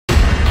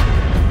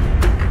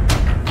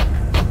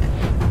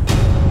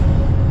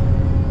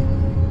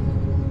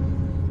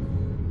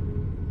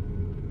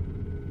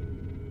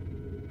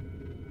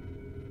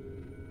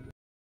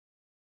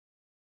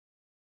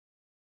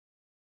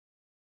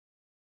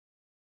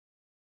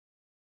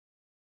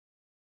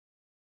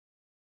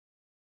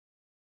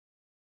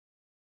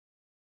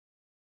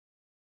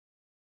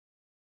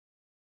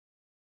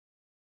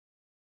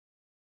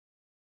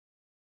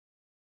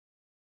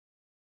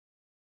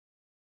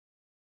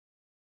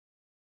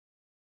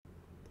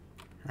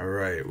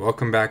Alright,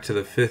 welcome back to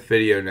the fifth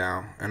video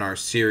now in our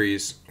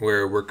series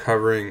where we're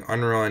covering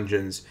Unreal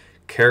Engine's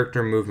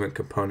character movement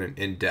component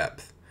in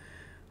depth.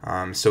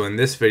 So in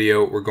this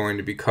video we're going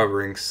to be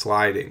covering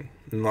sliding.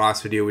 In the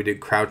last video we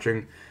did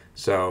crouching,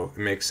 so it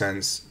makes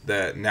sense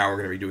that now we're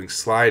going to be doing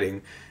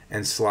sliding,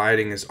 and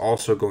sliding is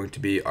also going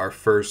to be our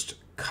first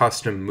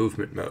custom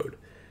movement mode.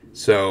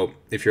 So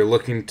if you're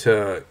looking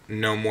to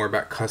know more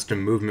about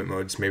custom movement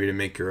modes, maybe to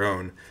make your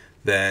own,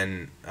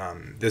 then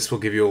this will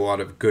give you a lot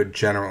of good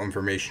general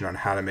information on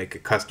how to make a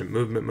custom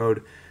movement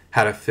mode,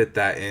 how to fit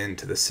that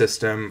into the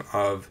system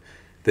of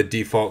the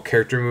default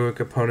character movement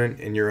component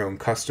in your own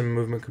custom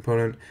movement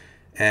component,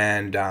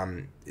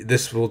 and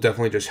this will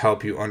definitely just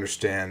help you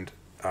understand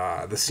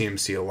the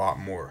CMC a lot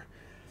more.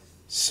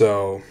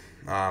 So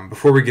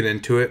before we get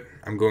into it,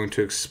 I'm going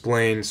to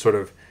explain sort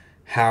of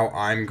how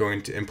I'm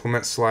going to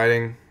implement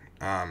sliding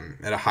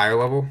at a higher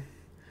level.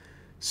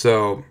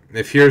 So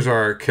if here's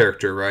our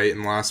character, right,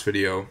 in the last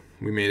video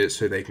we made it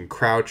so they can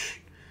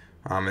crouch,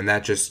 and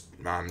that just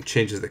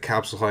changes the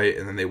capsule height,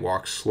 and then they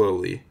walk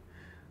slowly.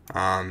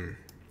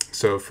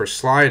 So for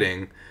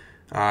sliding,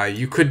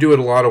 you could do it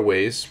a lot of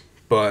ways,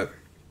 but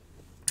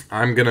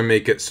I'm gonna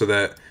make it so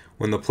that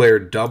when the player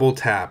double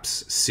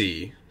taps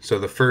C, so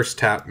the first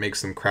tap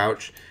makes them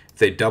crouch, if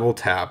they double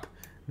tap,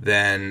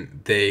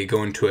 then they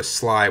go into a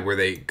slide where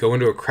they go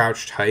into a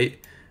crouched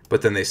height,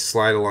 but then they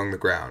slide along the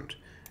ground.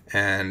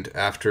 And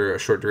after a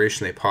short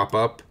duration they pop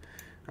up,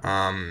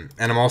 and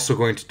I'm also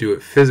going to do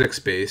it physics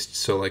based,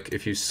 so like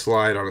if you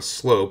slide on a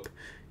slope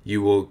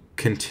you will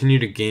continue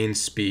to gain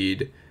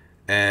speed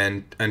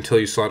and until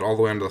you slide all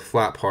the way onto the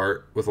flat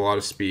part with a lot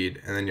of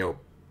speed, and then you'll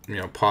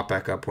pop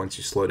back up once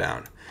you slow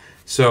down.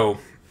 So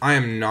I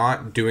am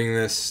not doing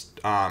this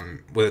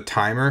with a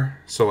timer,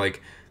 so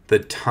like the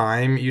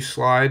time you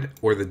slide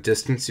or the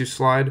distance you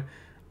slide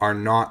are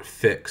not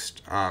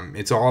fixed.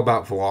 It's all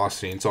about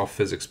velocity. It's all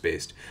physics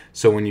based.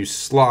 So when you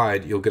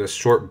slide, you'll get a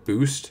short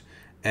boost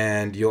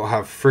and you'll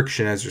have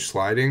friction as you're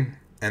sliding,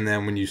 and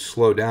then when you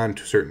slow down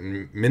to a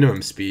certain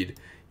minimum speed,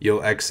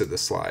 you'll exit the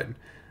slide.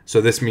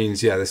 So this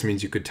means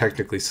you could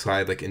technically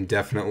slide like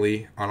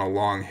indefinitely on a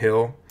long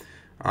hill.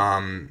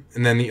 And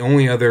then the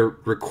only other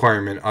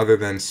requirement other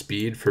than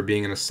speed for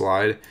being in a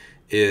slide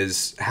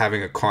is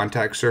having a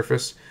contact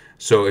surface.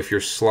 So if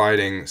you're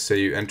sliding, say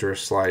you enter a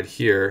slide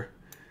here,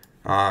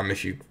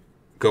 if you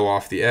go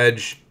off the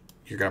edge,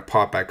 you're going to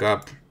pop back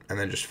up and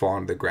then just fall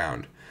onto the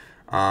ground.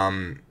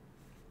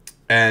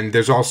 And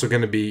there's also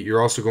going to be,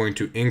 you're also going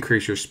to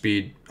increase your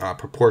speed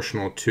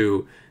proportional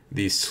to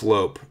the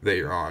slope that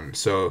you're on.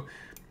 So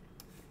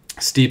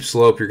steep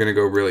slope, you're going to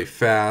go really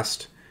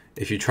fast.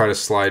 If you try to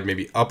slide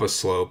maybe up a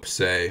slope,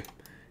 say,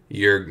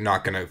 you're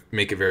not going to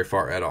make it very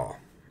far at all.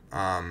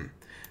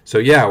 So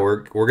yeah,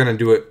 we're going to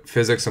do it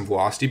physics and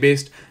velocity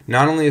based.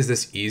 Not only is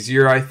this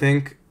easier, I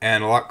think,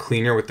 and a lot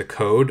cleaner with the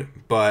code,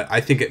 but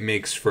I think it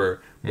makes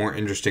for more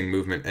interesting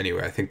movement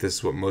anyway. I think this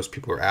is what most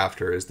people are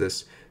after, is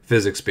this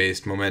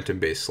physics-based,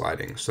 momentum-based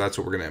sliding. So that's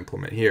what we're going to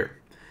implement here.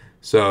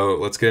 So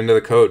let's get into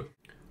the code.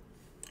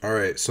 All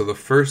right, so the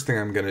first thing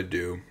I'm going to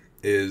do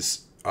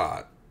is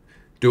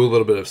do a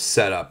little bit of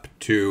setup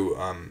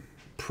to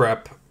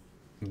prep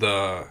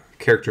the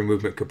character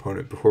movement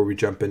component before we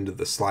jump into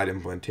the slide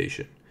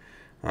implementation.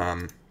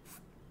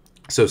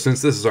 So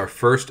since this is our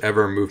first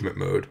ever movement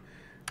mode,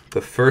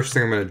 the first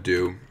thing I'm going to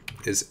do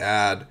is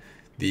add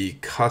the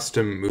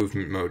custom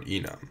movement mode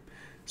enum.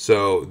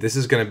 So this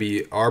is going to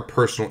be our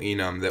personal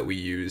enum that we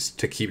use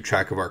to keep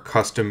track of our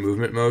custom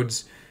movement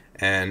modes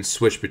and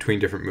switch between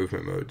different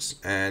movement modes.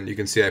 And you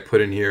can see I put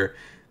in here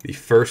the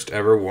first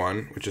ever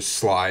one, which is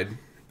slide,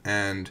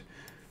 and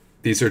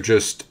these are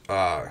just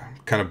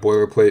kind of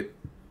boilerplate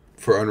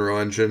for Unreal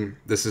Engine.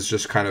 This is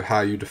just kind of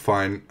how you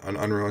define an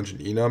Unreal Engine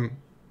enum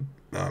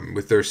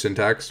with their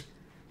syntax.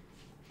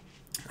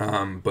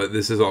 But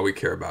this is all we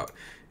care about.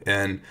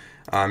 And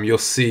you'll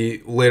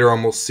see later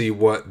on, we'll see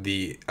what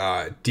the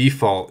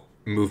default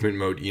movement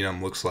mode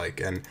enum looks like,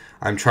 and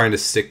I'm trying to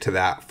stick to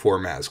that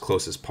format as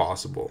close as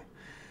possible.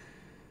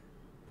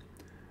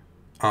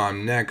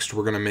 Next,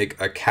 we're going to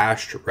make a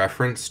cached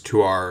reference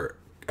to our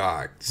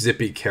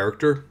zippy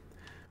character.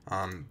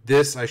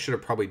 This I should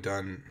have probably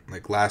done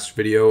like last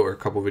video or a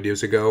couple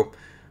videos ago.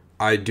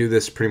 I do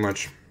this pretty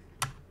much.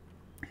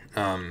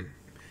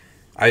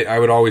 I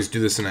would always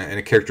do this in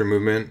a character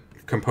movement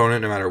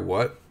component no matter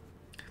what.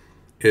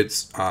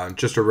 It's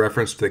just a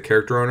reference to the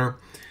character owner,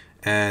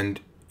 and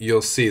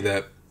you'll see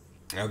that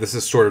this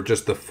is sort of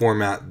just the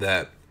format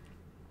that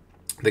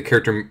the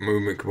character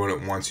movement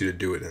component wants you to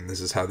do it in.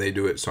 This is how they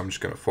do it, so I'm just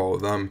going to follow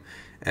them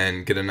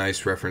and get a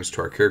nice reference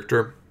to our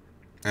character.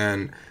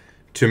 And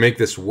to make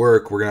this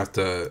work, we're going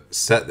to have to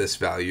set this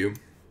value.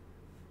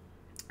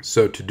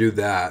 So to do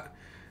that,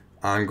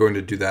 I'm going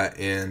to do that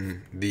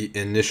in the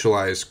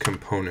initialize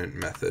component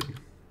method.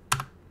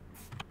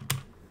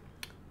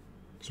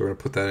 So we're going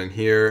to put that in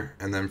here,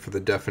 and then for the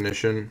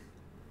definition,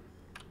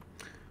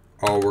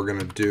 all we're going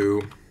to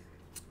do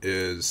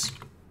is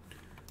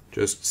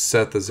just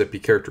set the zippy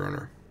character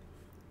owner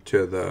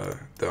to the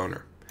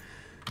owner.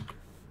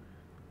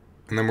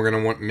 And then we're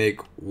going to want to make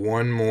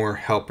one more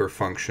helper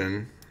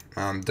function.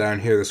 Down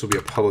here, this will be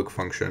a public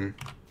function.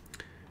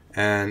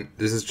 And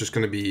this is just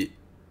going to be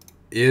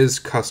is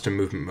custom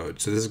movement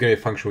mode. So this is going to be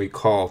a function we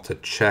call to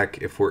check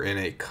if we're in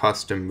a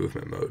custom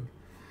movement mode.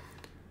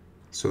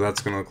 So that's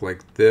going to look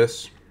like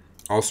this.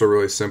 Also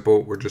really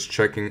simple. We're just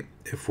checking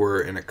if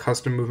we're in a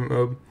custom movement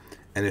mode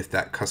and if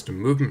that custom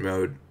movement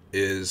mode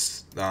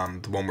is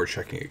the one we're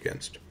checking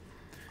against.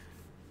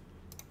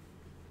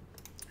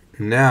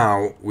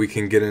 Now we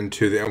can get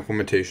into the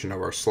implementation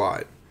of our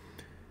slide.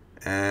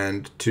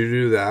 And to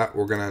do that,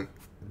 we're going to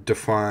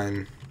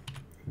define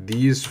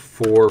these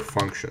 4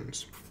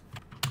 functions.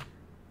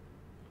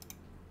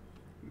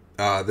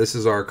 This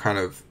is our kind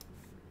of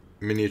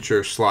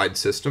miniature slide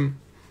system.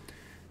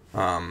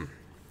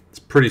 It's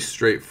pretty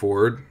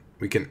straightforward.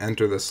 We can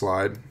enter the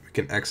slide, we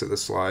can exit the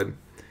slide.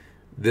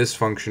 This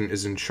function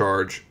is in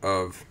charge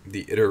of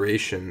the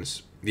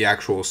iterations, the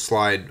actual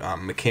slide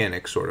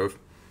mechanics, sort of.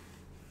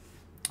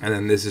 And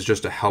then this is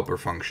just a helper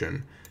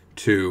function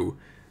to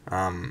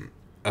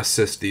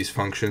assist these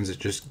functions. It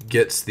just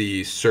gets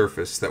the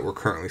surface that we're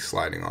currently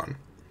sliding on.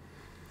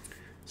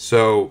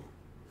 So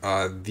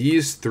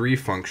these 3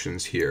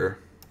 functions here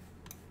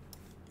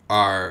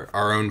are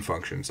our own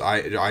functions.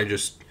 I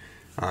just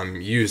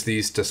use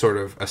these to sort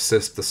of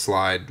assist the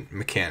slide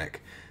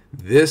mechanic.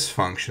 This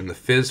function, the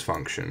fizz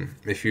function,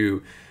 if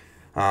you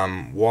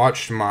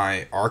watched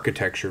my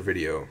architecture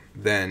video,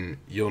 then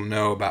you'll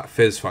know about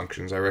fizz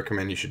functions. I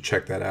recommend you should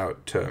check that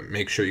out to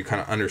make sure you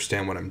kind of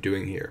understand what I'm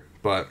doing here.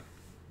 But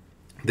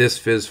this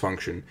fizz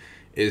function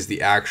is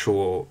the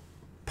actual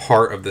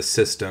part of the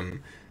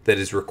system that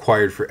is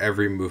required for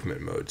every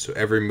movement mode. So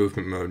every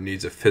movement mode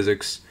needs a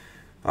physics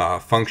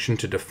function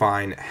to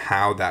define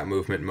how that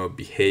movement mode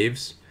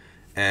behaves.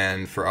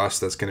 And for us,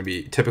 that's going to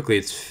be, typically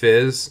it's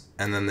fizz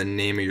and then the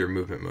name of your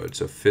movement mode.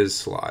 So fizz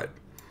slide.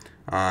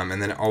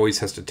 And then it always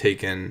has to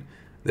take in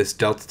this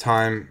delta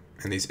time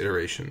and these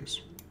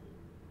iterations.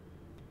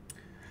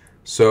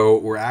 So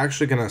we're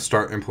actually going to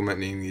start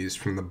implementing these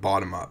from the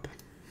bottom up,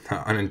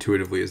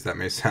 unintuitively as that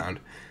may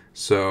sound.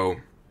 So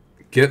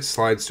get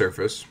slide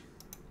surface.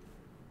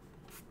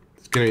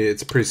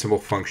 It's a pretty simple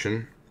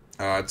function.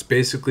 It's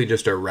basically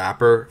just a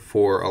wrapper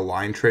for a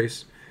line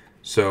trace.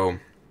 So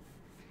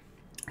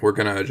we're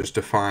going to just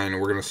define,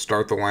 we're going to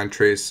start the line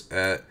trace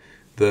at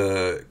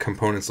the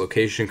component's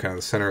location, kind of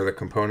the center of the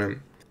component.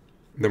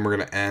 Then we're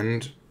going to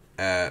end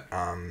at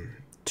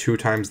 2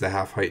 times the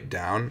half height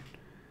down.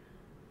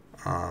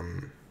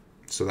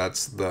 So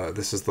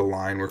this is the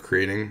line we're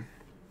creating.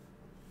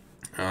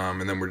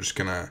 And then we're just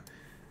going to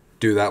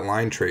do that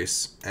line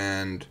trace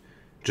and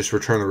just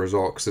return the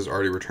result, because this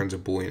already returns a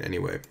Boolean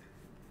anyway.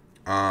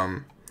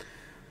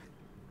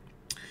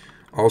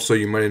 Also,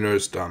 you might have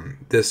noticed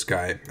this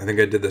guy. I think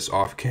I did this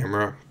off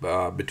camera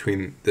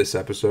between this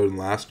episode and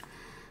last.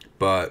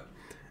 But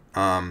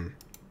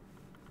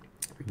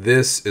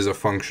this is a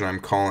function I'm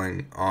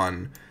calling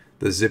on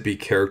the Zippy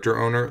character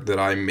owner that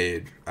I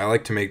made. I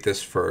like to make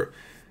this for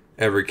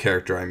every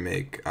character I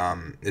make.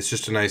 It's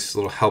just a nice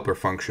little helper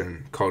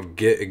function called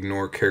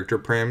getIgnore character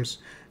params.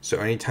 So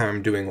anytime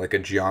I'm doing like a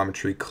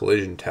geometry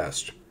collision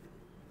test,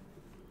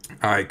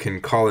 I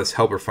can call this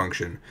helper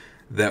function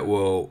that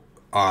will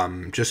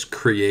just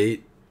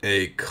create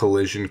a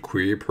collision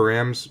query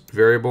params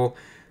variable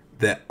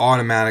that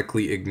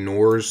automatically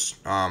ignores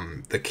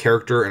the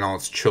character and all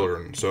its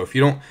children. So if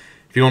you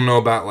don't know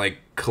about like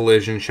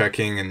collision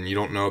checking and you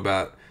don't know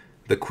about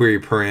the query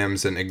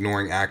params and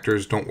ignoring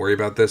actors, don't worry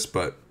about this.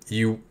 But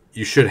you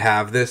should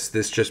have this.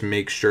 This just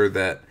makes sure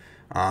that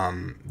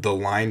the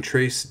line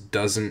trace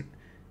doesn't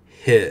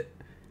hit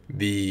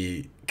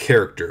the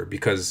character,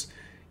 because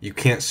you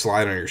can't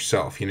slide on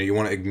yourself. You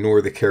want to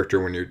ignore the character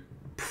when you're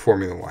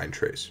performing the line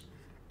trace.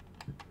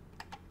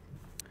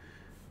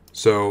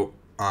 So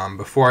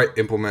before I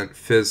implement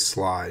fizz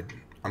slide,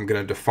 I'm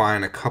going to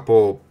define a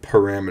couple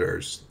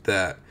parameters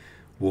that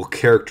will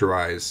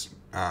characterize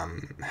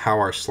how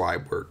our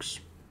slide works.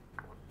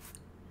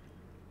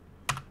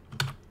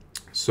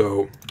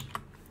 So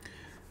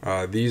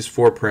these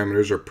 4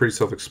 parameters are pretty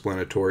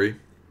self-explanatory.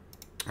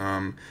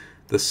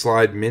 The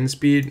slide min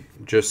speed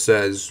just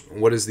says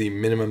what is the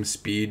minimum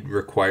speed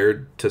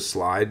required to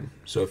slide.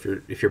 So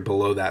if you're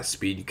below that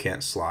speed, you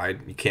can't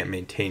slide. You can't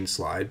maintain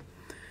slide.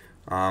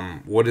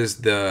 What is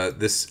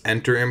this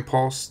enter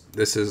impulse?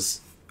 This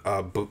is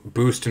a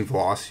boost in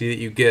velocity that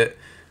you get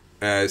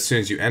as soon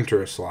as you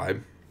enter a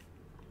slide.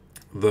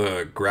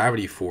 The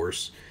gravity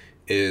force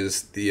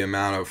is the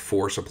amount of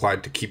force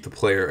applied to keep the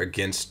player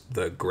against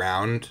the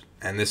ground,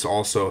 and this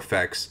also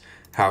affects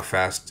how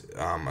fast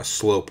a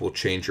slope will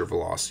change your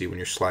velocity when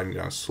you're sliding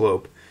down a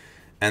slope.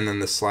 And then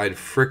the slide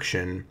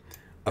friction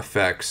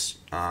affects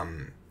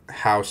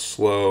how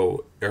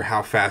slow or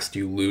how fast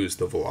you lose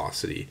the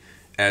velocity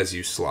as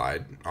you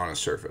slide on a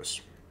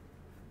surface.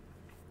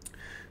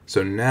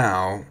 So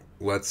now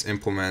let's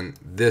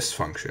implement this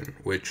function,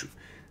 which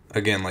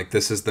again, like,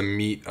 this is the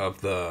meat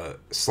of the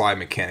slide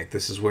mechanic.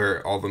 This is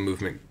where all the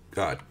movement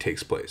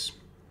takes place.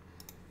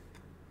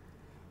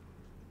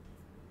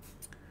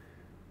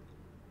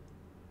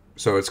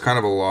 So it's kind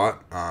of a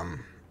lot,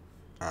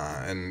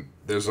 and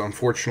there's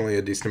unfortunately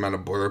a decent amount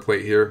of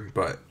boilerplate here,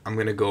 but I'm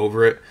going to go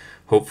over it.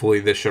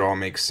 Hopefully this should all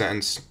make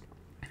sense,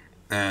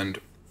 and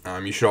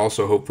you should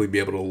also hopefully be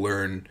able to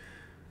learn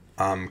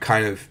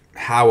kind of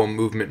how a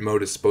movement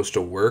mode is supposed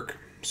to work,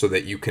 so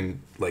that you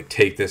can like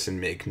take this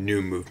and make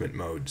new movement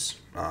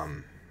modes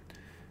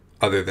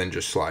other than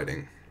just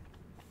sliding.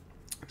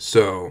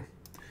 So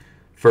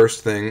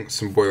first thing,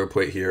 some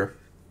boilerplate here.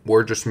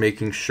 We're just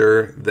making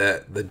sure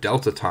that the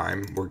delta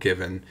time we're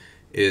given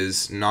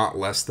is not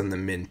less than the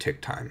min tick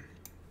time.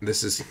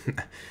 This is,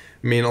 I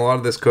mean, a lot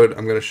of this code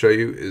I'm going to show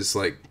you is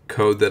like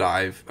code that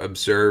I've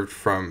observed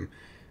from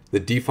the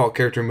default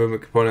character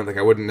movement component. Like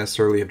I wouldn't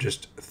necessarily have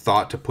just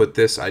thought to put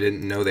this. I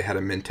didn't know they had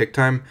a min tick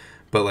time.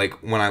 But like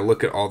when I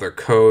look at all their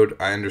code,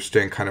 I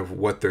understand kind of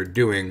what they're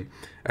doing.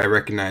 I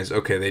recognize,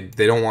 okay,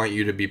 they don't want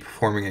you to be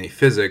performing any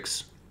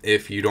physics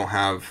if you don't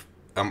have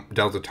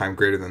delta time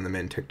greater than the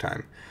min tick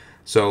time.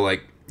 So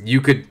like you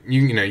can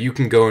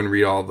go and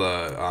read all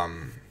the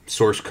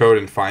source code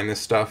and find this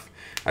stuff.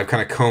 I've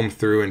kind of combed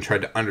through and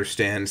tried to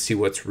understand, see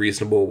what's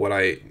reasonable, what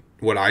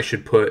I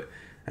should put,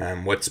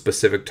 what's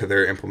specific to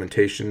their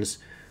implementations.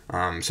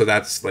 So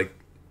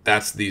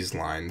that's these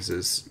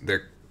lines.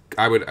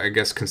 I would, I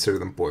guess, consider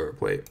them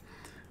boilerplate.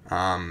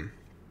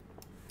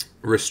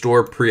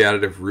 Restore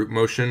pre-additive root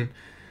motion.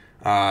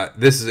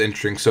 This is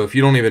interesting. So if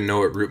you don't even know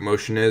what root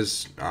motion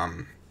is,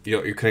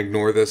 you can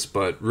ignore this,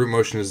 but root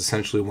motion is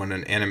essentially when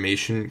an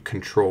animation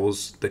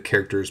controls the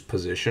character's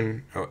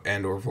position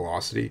and or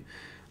velocity.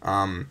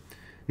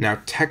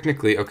 Now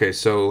technically, okay,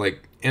 so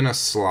like in a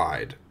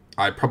slide,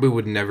 I probably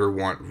would never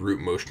want root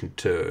motion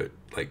to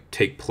like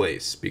take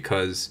place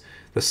because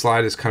the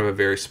slide is kind of a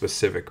very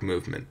specific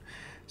movement.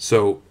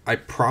 So I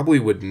probably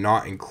would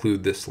not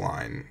include this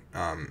line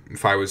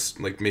if I was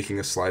like making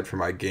a slide for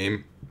my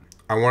game.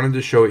 I wanted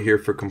to show it here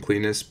for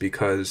completeness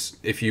because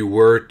if you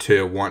were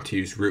to want to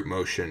use root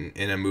motion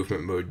in a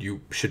movement mode,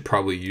 you should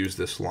probably use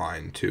this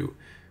line to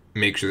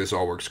make sure this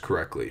all works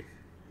correctly.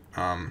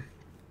 So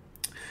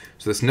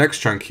this next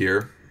chunk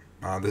here,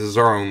 this is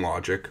our own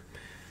logic.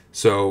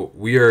 So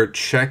we are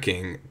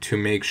checking to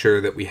make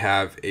sure that we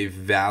have a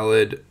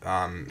valid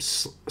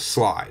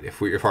slide,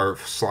 if our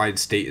slide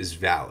state is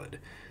valid.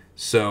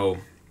 So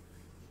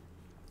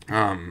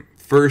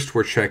first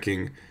we're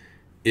checking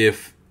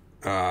if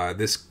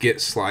this get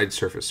slide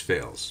surface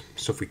fails.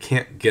 So if we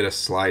can't get a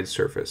slide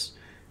surface,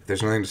 if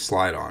there's nothing to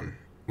slide on,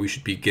 we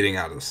should be getting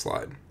out of the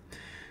slide.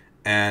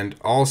 And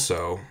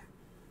also,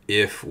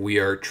 if we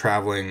are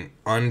traveling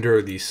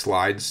under the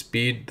slide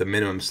speed, the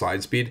minimum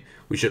slide speed,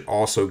 we should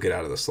also get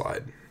out of the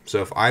slide.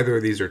 So if either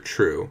of these are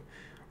true,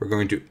 we're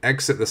going to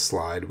exit the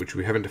slide, which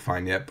we haven't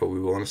defined yet, but we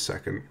will in a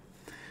second.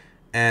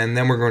 And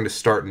then we're going to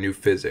start new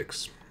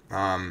physics.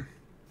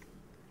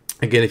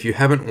 Again, if you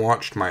haven't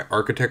watched my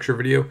architecture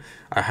video,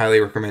 I highly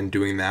recommend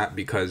doing that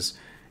because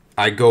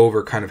I go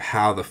over kind of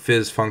how the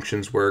phys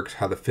functions work,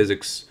 how the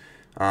physics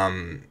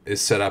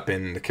is set up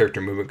in the character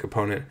movement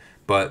component.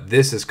 But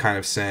this is kind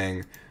of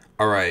saying,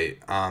 all right,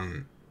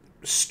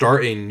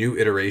 start a new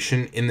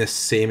iteration in the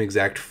same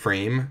exact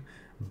frame,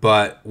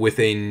 but with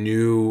a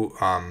new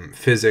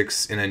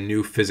physics in a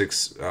new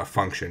physics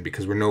function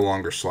because we're no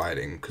longer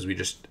sliding because we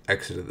just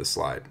exited the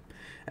slide.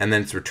 And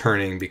then it's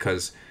returning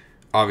because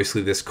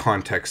obviously this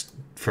context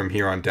from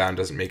here on down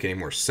doesn't make any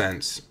more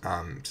sense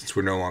since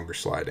we're no longer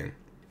sliding.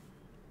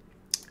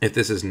 If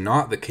this is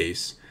not the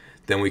case,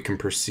 then we can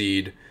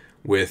proceed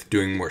with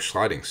doing more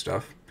sliding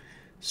stuff.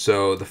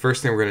 So the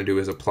first thing we're going to do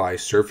is apply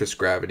surface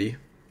gravity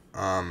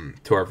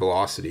to our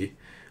velocity,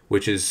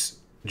 which is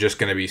just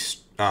going to be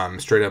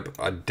straight up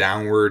a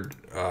downward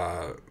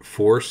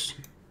force,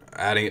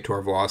 adding it to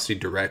our velocity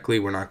directly.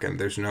 We're not going to,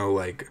 there's no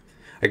like,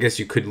 I guess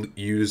you could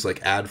use like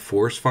add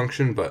force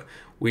function, but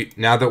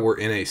now that we're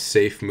in a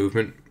safe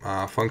movement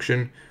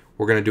function,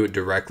 we're going to do it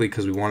directly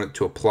because we want it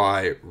to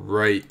apply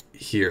right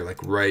here,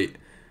 like right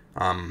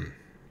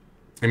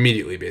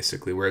immediately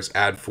basically, whereas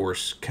add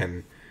force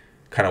can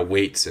kind of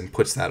waits and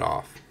puts that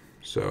off.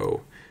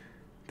 So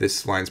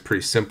this line's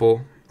pretty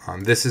simple.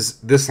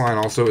 This line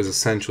also is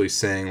essentially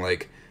saying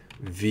like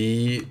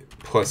v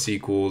plus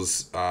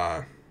equals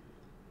a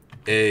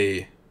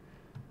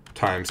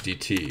times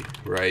dt,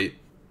 right?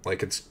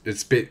 Like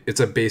it's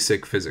a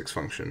basic physics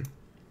function.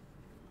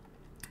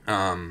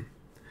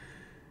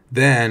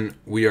 Then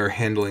we are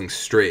handling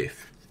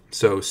strafe.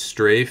 So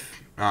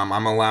strafe,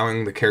 I'm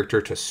allowing the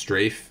character to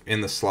strafe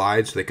in the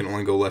slide so they can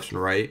only go left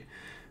and right,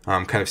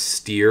 kind of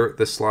steer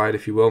the slide,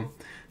 if you will.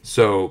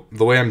 So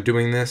the way I'm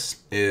doing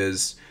this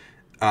is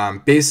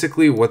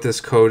basically what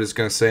this code is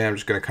going to say, I'm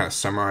just going to kind of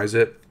summarize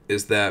it,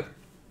 is that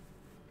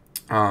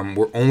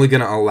we're only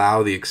going to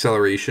allow the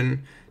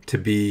acceleration to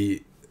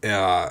be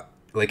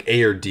like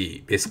A or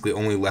D, basically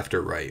only left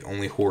or right,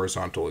 only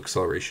horizontal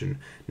acceleration,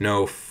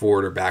 no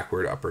forward or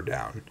backward, up or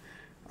down.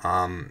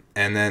 And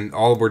then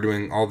all we're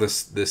doing, all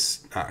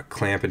this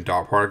clamp and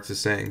dot product is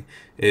saying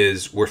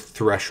is we're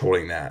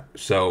thresholding that.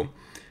 So,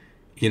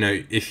 you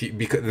know,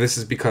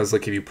 because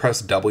like if you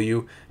press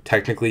W,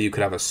 technically you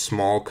could have a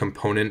small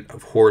component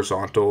of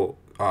horizontal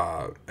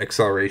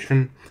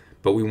acceleration,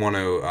 but we want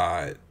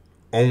to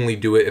only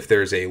do it if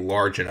there's a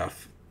large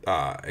enough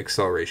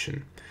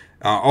acceleration.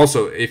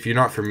 Also, if you're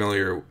not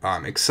familiar,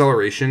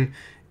 acceleration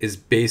is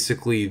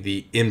basically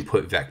the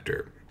input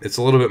vector. It's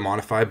a little bit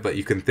modified, but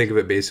you can think of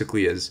it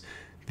basically as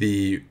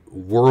the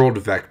world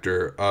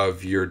vector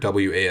of your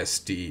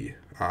WASD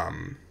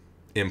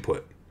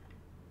input.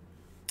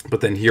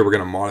 But then here we're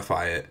going to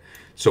modify it.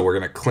 So we're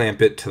going to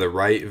clamp it to the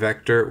right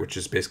vector, which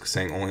is basically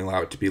saying only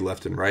allow it to be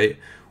left and right,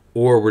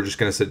 or we're just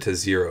going to set it to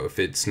 0 if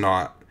it's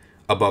not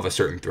above a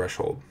certain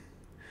threshold.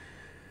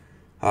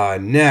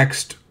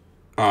 Next,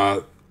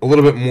 a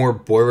little bit more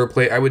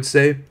boilerplate, I would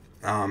say.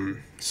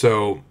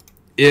 So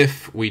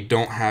if we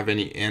don't have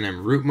any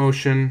anim root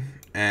motion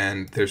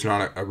and there's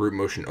not a root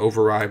motion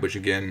override, which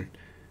again,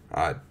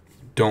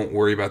 don't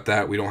worry about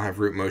that. We don't have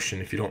root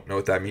motion. If you don't know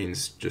what that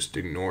means, just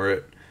ignore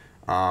it.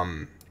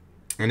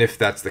 And if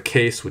that's the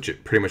case, which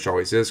it pretty much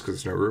always is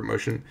because there's no root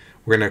motion,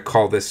 we're going to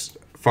call this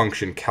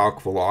function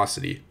calc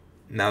velocity.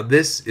 Now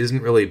this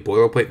isn't really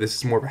boilerplate. This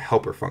is more of a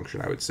helper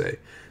function, I would say.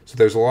 So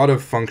there's a lot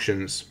of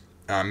functions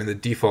in the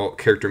default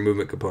character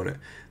movement component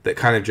that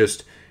kind of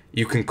just,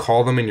 you can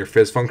call them in your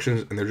phys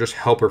functions, and they're just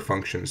helper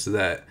functions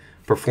that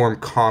perform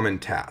common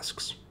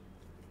tasks.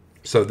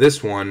 So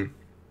this one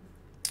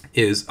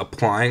is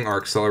applying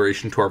our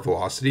acceleration to our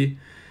velocity,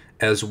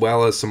 as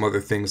well as some other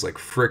things like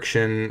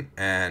friction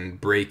and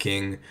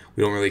braking.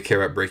 We don't really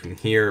care about braking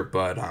here,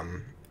 but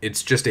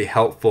it's just a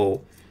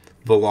helpful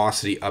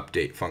velocity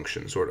update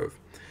function, sort of.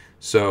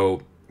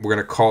 So we're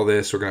going to call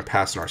this, we're going to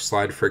pass in our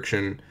slide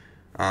friction.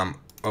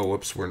 Oh,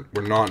 whoops, we're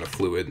not in a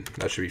fluid.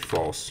 That should be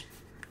false.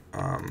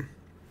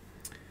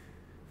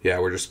 Yeah,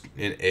 we're just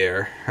in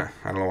air.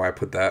 I don't know why I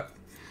put that.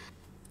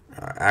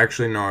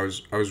 Actually, no,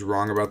 I was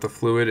wrong about the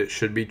fluid. It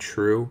should be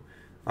true.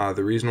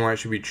 The reason why it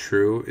should be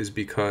true is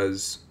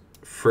because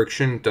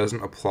friction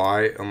doesn't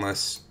apply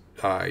unless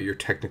you're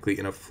technically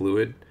in a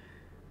fluid.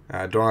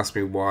 Don't ask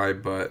me why,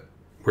 but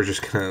we're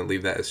just going to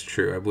leave that as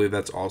true. I believe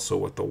that's also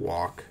what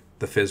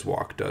the phys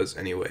walk does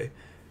anyway,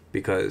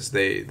 because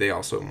they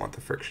also want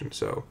the friction.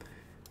 So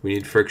we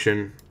need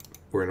friction,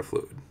 we're in a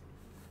fluid.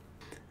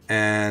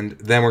 And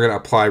then we're going to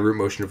apply root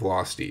motion to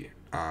velocity.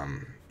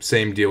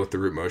 Same deal with the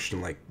root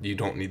motion. Like, you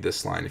don't need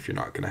this line if you're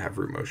not going to have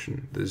root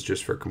motion. This is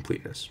just for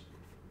completeness.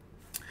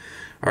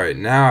 All right,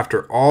 now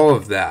after all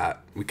of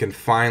that, we can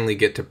finally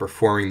get to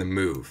performing the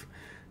move.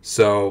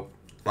 So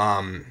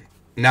now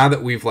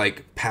that we've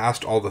like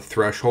passed all the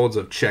thresholds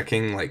of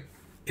checking, like,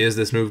 is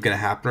this move going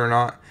to happen or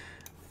not?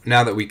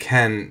 Now that we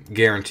can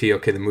guarantee,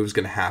 okay, the move's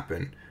going to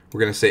happen, we're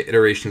going to say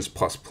iterations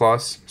plus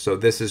plus. So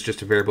this is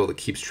just a variable that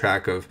keeps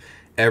track of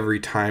every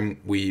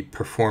time we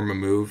perform a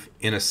move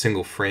in a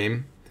single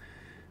frame.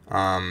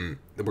 We're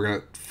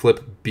going to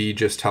flip B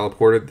just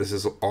teleported. This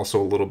is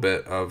also a little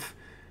bit of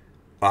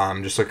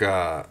just like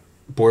a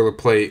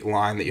boilerplate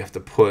line that you have to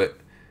put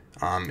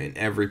in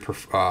every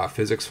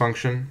physics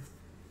function.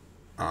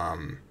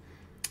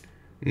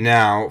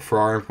 Now, for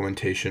our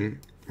implementation,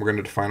 we're going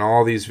to define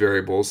all these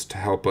variables to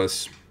help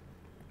us.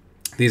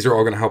 These are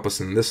all going to help us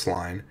in this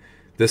line.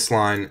 This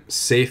line,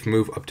 safe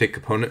move update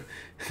component.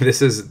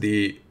 This is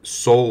the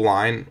sole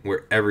line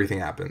where everything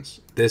happens.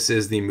 This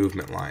is the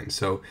movement line.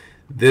 So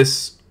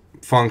this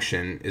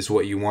function is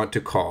what you want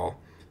to call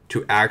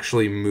to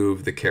actually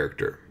move the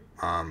character.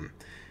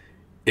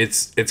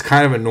 It's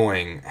kind of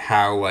annoying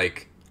how,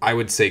 like, I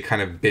would say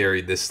kind of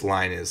buried this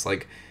line is.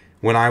 Like,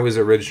 when I was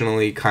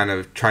originally kind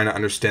of trying to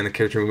understand the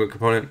character movement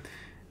component,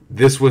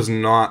 this was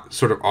not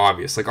sort of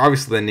obvious. Like,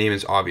 obviously the name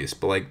is obvious,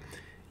 but like,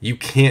 you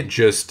can't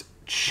just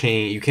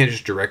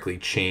directly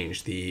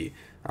change the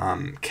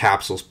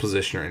capsule's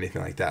position or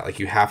anything like that. Like,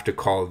 you have to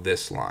call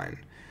this line.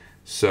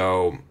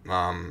 So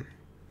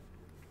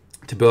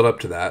to build up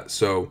to that,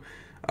 so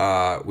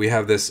we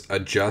have this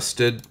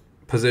adjusted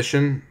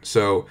position.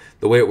 So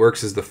the way it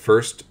works is the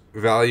first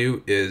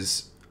value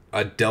is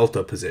a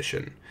delta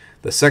position.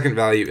 The second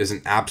value is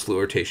an absolute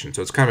rotation.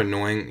 So it's kind of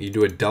annoying. You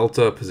do a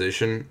delta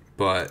position,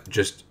 but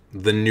just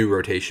the new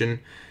rotation.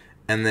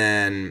 And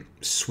then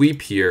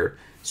sweep here,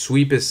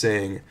 sweep is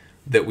saying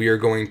that we are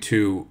going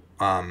to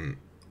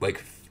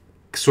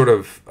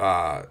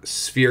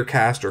sphere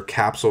cast or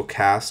capsule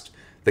cast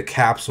the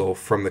capsule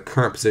from the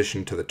current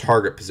position to the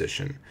target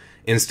position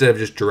instead of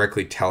just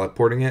directly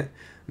teleporting it.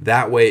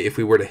 That way, if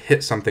we were to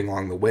hit something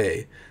along the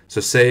way,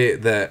 so say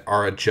that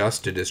our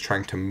adjusted is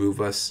trying to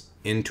move us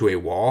into a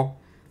wall,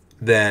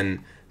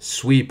 then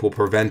sweep will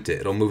prevent it.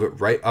 It'll move it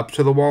right up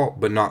to the wall,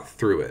 but not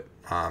through it.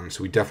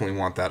 So we definitely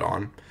want that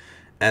on.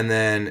 And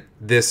then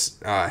this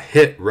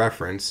hit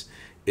reference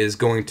is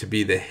going to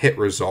be the hit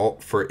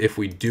result for if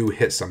we do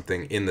hit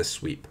something in the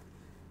sweep.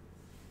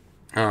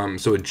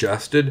 So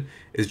adjusted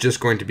is just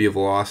going to be a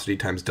velocity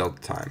times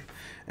delta time.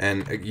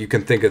 And you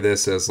can think of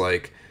this as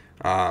like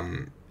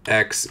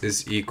x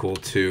is equal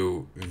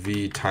to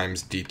v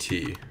times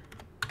dt,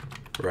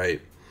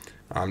 right?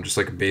 Just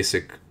like a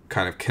basic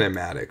kind of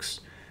kinematics.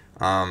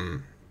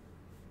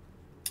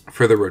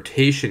 For the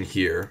rotation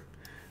here,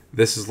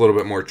 this is a little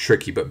bit more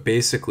tricky, but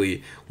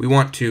basically we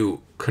want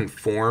to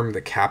conform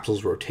the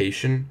capsule's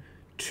rotation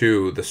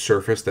to the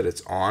surface that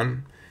it's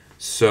on.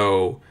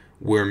 So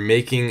we're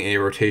making a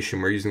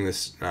rotation. We're using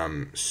this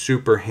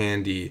super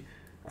handy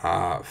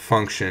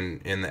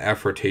function in the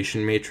F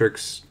rotation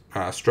matrix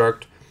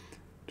struct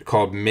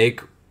called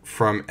make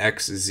from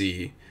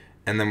xz,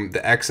 and then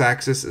the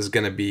x-axis is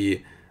going to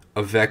be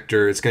a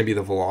vector. It's going to be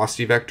the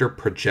velocity vector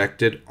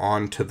projected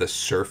onto the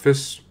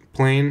surface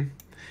plane,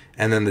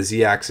 and then the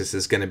z-axis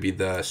is going to be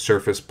the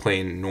surface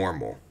plane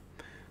normal.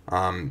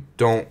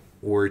 Don't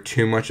worry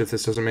too much if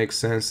this doesn't make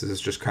sense. This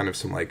is just kind of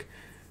some like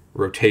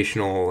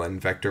rotational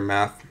and vector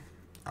math.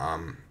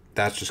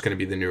 That's just going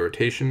to be the new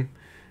rotation,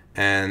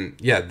 and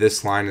yeah,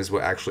 this line is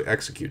what actually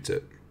executes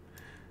it.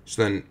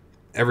 So then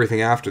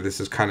everything after this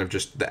is kind of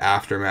just the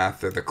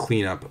aftermath or the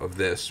cleanup of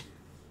this.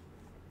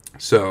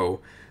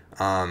 So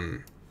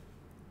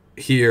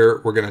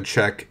here we're going to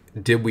check,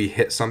 did we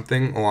hit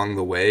something along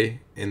the way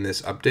in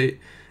this update?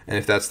 And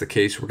if that's the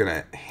case, we're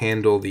going to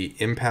handle the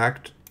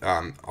impact.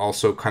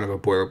 Also kind of a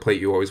boilerplate,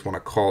 you always want to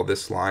call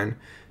this line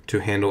to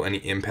handle any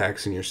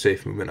impacts in your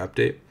safe movement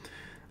update.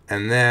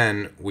 And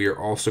then we are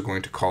also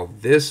going to call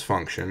this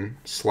function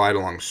slide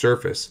along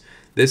surface.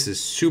 This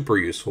is super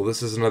useful.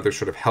 This is another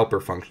sort of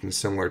helper function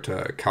similar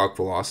to calc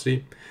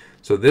velocity.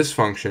 So this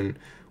function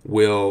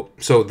will,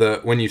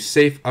 when you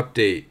safe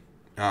update,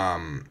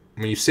 when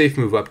you safe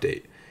move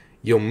update,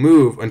 you'll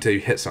move until you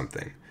hit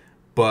something,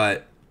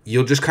 but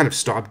you'll just kind of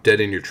stop dead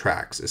in your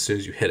tracks as soon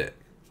as you hit it.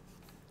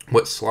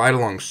 What slide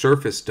along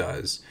surface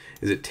does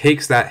is it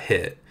takes that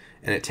hit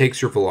and it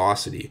takes your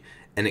velocity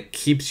and it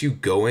keeps you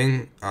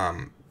going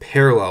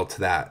parallel to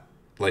that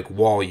like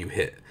wall you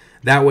hit.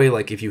 That way,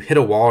 like if you hit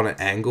a wall at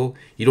an angle,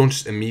 you don't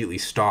just immediately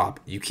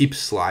stop. You keep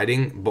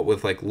sliding, but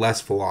with like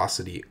less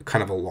velocity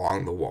kind of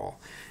along the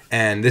wall.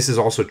 And this is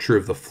also true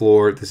of the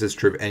floor. This is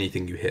true of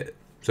anything you hit.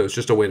 So it's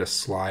just a way to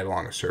slide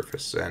along a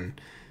surface.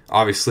 And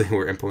obviously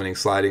we're implementing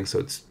sliding, so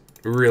it's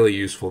really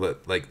useful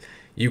that like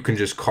you can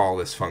just call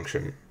this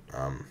function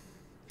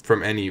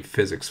from any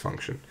physics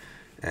function.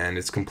 And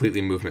it's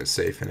completely movement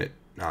safe, and it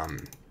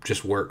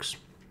just works.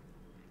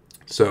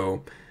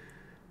 So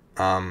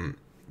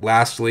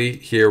lastly,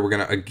 here we're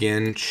going to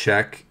again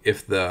check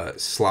if the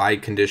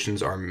slide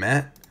conditions are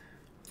met.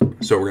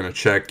 So we're going to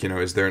check,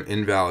 is there an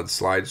invalid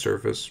slide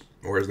surface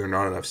or is there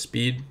not enough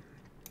speed?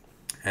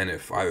 And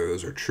if either of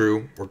those are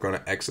true, we're going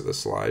to exit the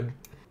slide.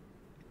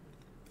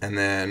 And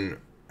then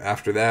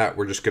after that,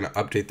 we're just going to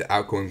update the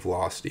outgoing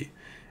velocity.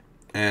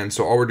 And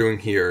so all we're doing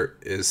here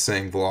is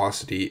saying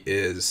velocity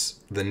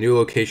is the new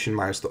location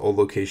minus the old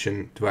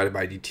location divided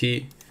by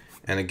dt.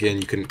 And again,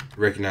 you can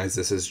recognize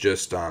this as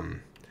just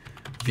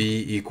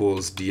v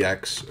equals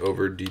dx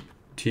over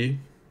dt,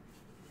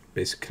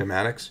 basic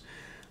kinematics.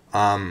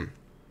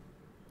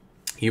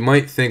 You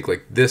might think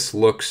like this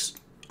looks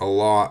a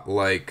lot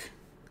like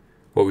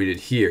what we did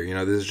here.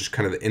 This is just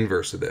kind of the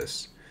inverse of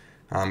this,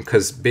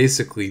 because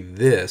basically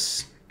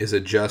this is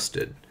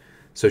adjusted.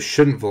 So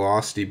shouldn't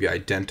velocity be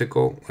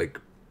identical? Like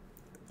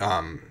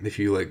if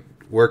you like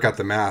work out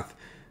the math,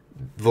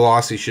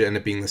 velocity should end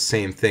up being the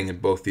same thing in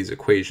both these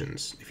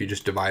equations if you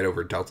just divide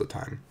over delta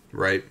time,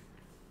 right?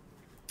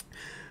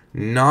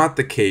 Not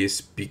the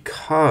case,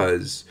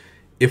 because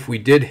if we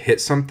did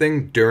hit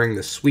something during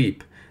the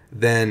sweep,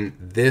 then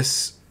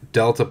this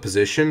delta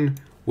position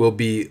will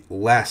be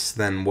less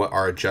than what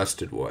our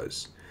adjusted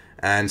was.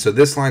 And so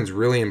this line's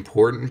really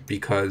important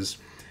because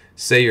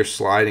say you're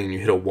sliding and you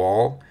hit a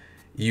wall,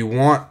 you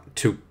want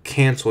to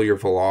cancel your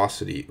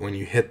velocity when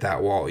you hit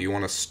that wall. You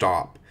want to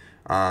stop.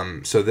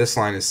 So this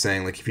line is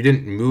saying like if you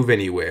didn't move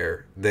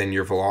anywhere, then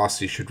your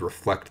velocity should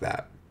reflect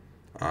that.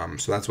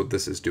 So that's what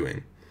this is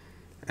doing.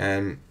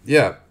 And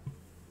yeah,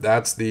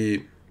 that's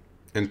the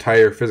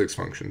entire physics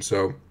function.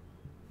 So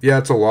yeah,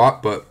 it's a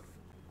lot, but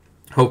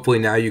hopefully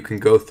now you can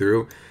go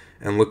through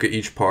and look at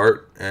each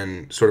part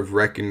and sort of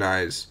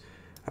recognize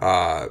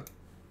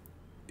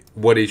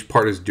what each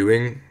part is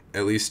doing,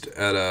 at least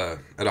at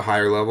a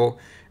higher level,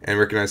 and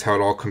recognize how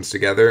it all comes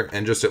together,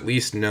 and just at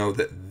least know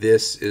that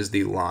this is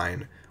the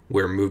line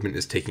where movement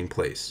is taking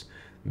place.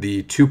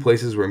 The two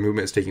places where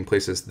movement is taking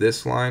place is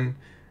this line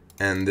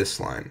and this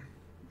line.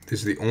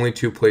 These are the only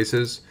two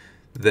places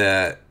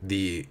that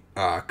the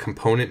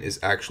component is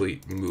actually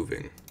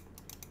moving.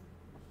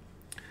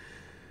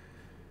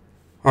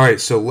 All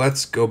right, so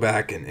let's go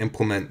back and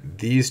implement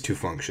these two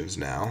functions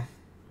now.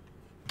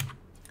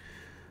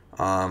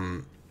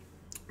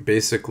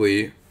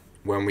 Basically,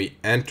 when we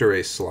enter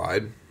a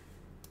slide,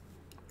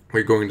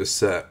 we're going to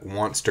set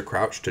wants to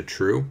crouch to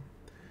true.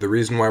 The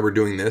reason why we're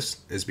doing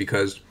this is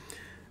because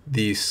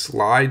the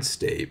slide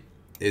state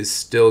is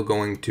still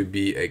going to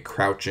be a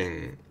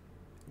crouching.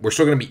 We're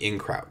still going to be in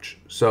crouch.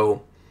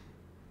 So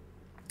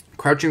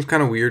crouching is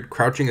kind of weird.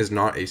 Crouching is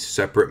not a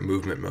separate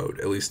movement mode,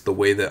 at least the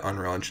way that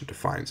Unreal Engine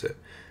defines it.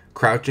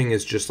 Crouching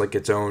is just like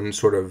its own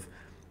sort of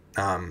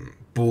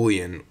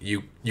Boolean.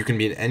 You can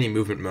be in any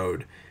movement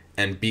mode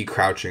and be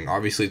crouching.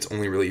 Obviously, it's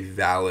only really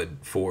valid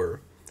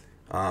for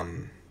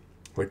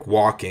like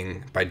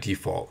walking by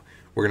default.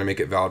 We're going to make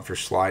it valid for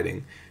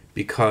sliding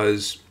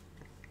because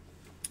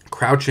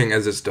Crouching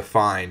as it's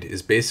defined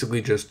is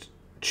basically just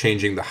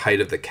changing the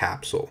height of the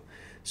capsule.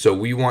 So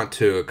we want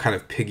to kind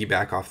of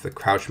piggyback off the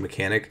crouch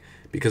mechanic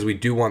because we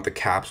do want the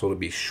capsule to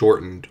be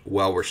shortened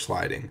while we're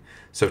sliding.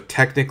 So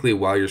technically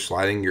while you're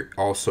sliding, you're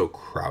also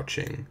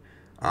crouching.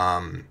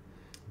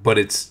 But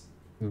it's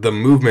the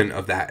movement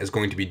of that is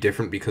going to be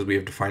different because we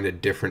have defined a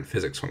different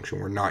physics function.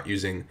 We're not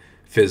using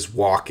phys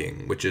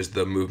walking, which is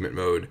the movement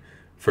mode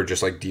for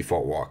just like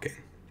default walking.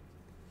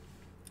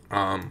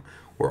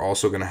 We're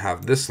also going to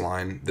have this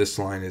line. This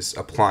line is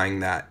applying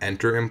that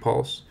enter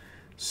impulse.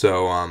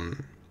 So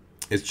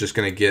it's just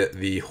going to get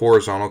the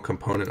horizontal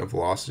component of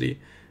velocity,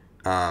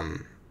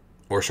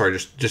 or sorry,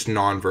 just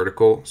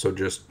non-vertical. So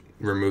just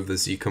remove the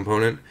z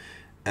component,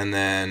 and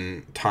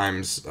then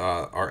times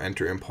our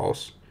enter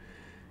impulse.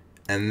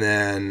 And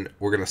then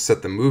we're going to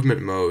set the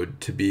movement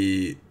mode to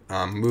be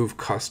move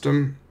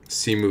custom,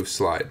 C move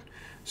slide.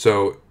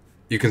 So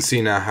you can see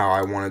now how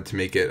I wanted to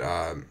make it,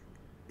 how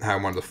I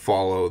wanted to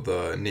follow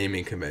the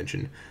naming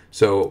convention.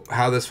 So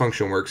how this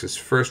function works is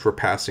first we're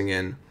passing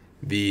in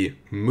the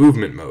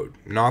movement mode,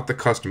 not the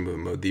custom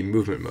movement mode, the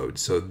movement mode.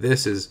 So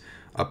this is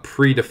a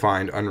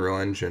predefined Unreal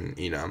Engine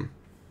enum.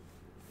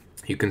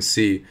 You can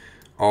see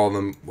all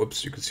the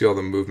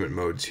movement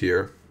modes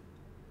here.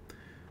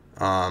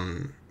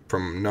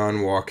 From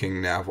none,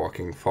 walking, nav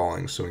walking,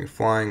 falling, swimming,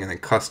 flying, and then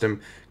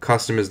custom.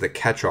 Custom is the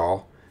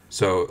catch-all.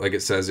 So like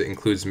it says, it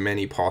includes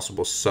many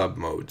possible sub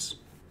modes.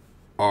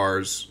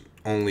 Ours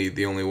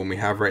the only one we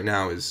have right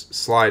now is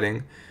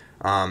sliding,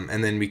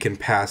 and then we can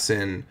pass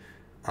in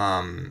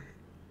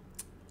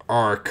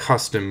our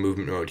custom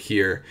movement mode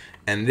here,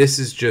 and this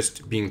is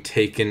just being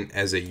taken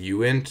as a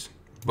uint,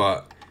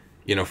 but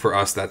you know, for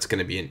us that's going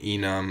to be an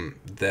enum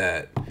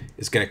that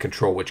is going to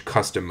control which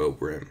custom mode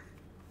we're in.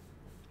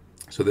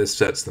 So this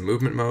sets the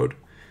movement mode.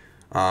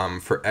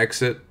 For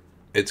exit,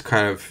 it's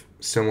kind of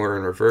similar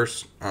in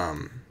reverse.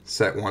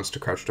 Set wants to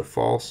crouch to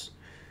false.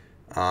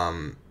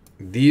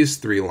 These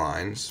three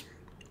lines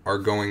are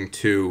going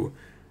to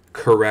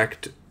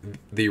correct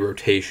the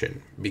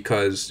rotation,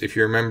 because if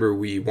you remember,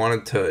 we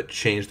wanted to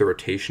change the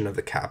rotation of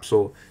the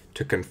capsule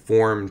to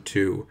conform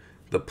to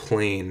the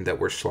plane that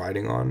we're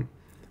sliding on.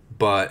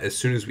 But as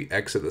soon as we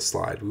exit the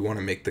slide, we want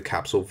to make the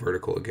capsule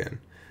vertical again.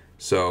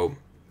 So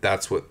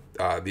that's what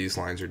these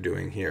lines are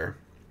doing here.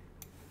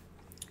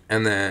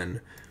 And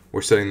then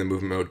we're setting the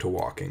movement mode to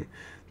walking.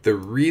 The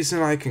reason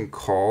I can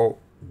call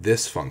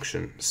this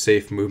function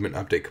safe movement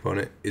update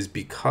component is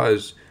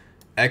because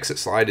exit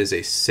slide is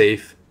a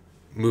safe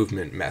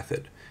movement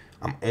method.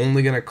 I'm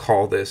only going to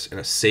call this in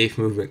a safe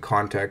movement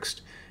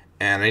context,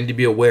 and I need to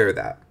be aware of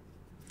that.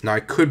 Now I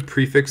could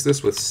prefix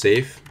this with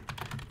safe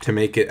to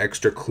make it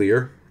extra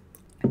clear.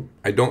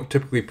 I don't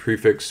typically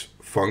prefix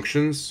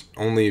functions,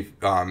 only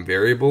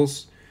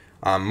variables,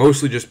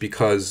 mostly just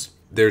because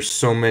there's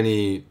so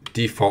many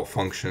default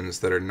functions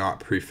that are not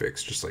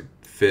prefixed, just like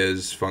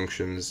phys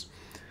functions,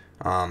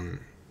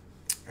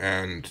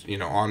 and you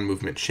know, on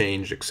movement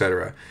change,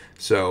 etc.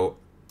 So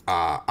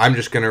I'm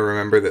just going to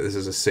remember that this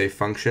is a safe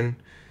function.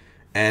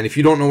 And if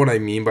you don't know what I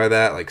mean by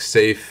that, like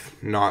safe,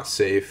 not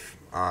safe,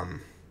 I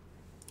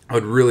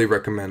would really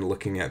recommend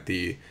looking at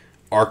the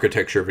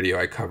architecture video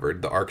I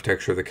covered, the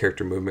architecture of the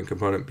character movement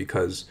component,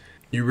 because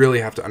you really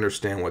have to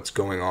understand what's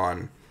going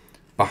on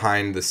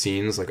behind the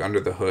scenes, like under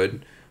the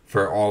hood,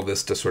 for all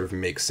this to sort of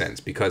make sense,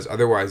 because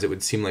otherwise it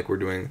would seem like we're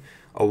doing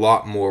a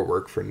lot more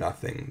work for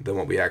nothing than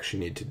what we actually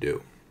need to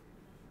do.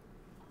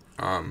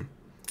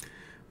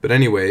 But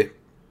anyway,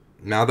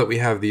 now that we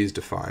have these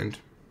defined,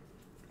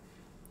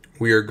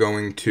 we are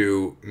going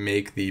to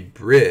make the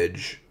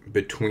bridge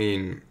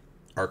between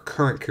our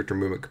current character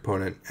movement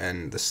component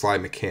and the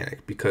slide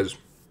mechanic, because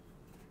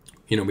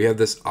you know, we have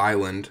this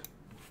island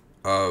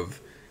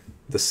of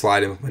the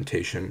slide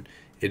implementation.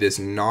 It is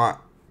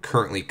not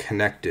currently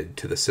connected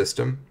to the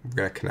system. We're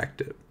going to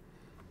connect it.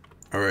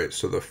 Alright,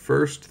 so the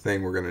first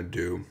thing we're going to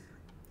do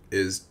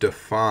is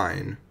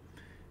define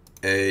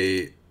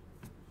a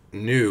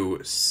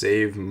new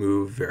save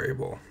move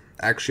variable.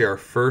 Actually, our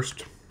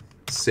first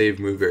save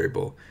move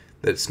variable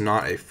that's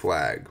not a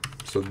flag.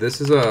 So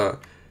this is a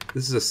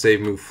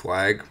save move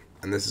flag,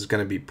 and this is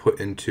going to be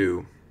put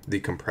into the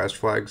compressed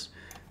flags.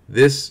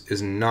 This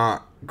is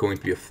not going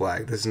to be a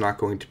flag. This is not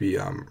going to be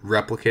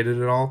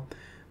replicated at all,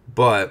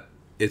 but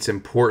it's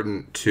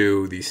important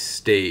to the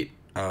state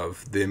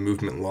of the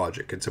movement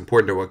logic. It's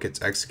important to what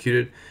gets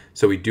executed,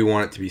 so we do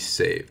want it to be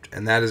saved,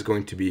 and that is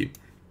going to be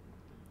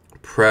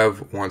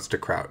prev wants to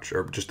crouch,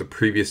 or just the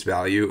previous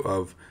value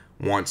of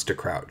wants to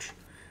crouch.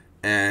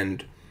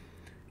 And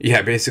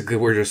yeah, basically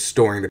we're just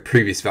storing the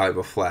previous value of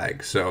a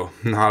flag, so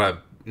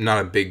not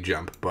a big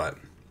jump, but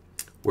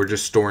we're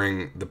just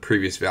storing the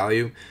previous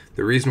value.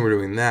 The reason we're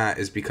doing that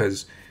is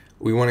because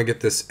we want to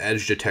get this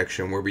edge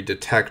detection where we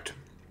detect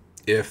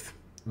if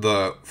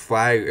the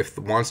flag, if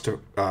the wants to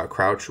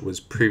crouch was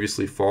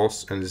previously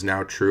false and is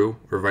now true,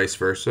 or vice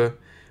versa.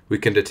 We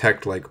can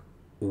detect like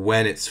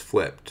when it's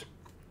flipped.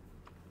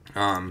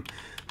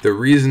 The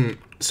reason,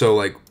 so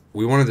like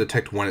we want to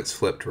detect when it's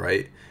flipped,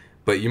 right?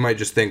 But you might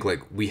just think like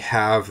we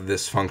have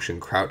this function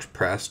crouch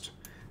pressed,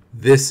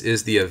 this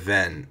is the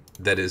event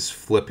that is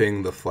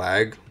flipping the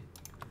flag.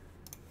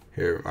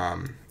 Here,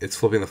 it's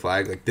flipping the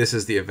flag. Like, this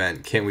is the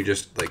event. Can't we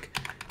just like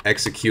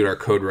execute our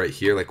code right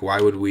here? Like,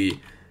 why would we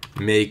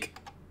make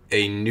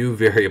a new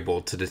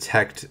variable to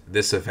detect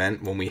this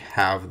event when we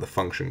have the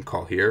function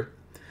call here?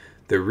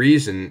 The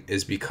reason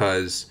is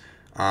because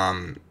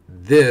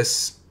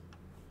this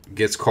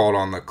gets called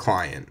on the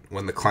client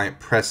when the client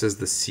presses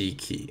the C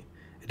key.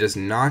 It does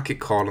not get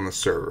called on the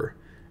server,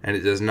 and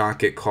it does not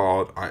get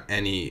called on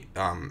any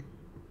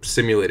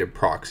simulated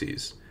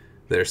proxies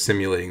that are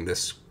simulating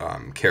this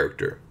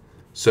character.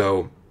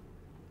 So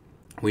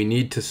we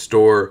need to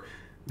store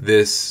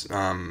this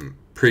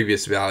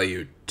previous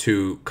value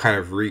to kind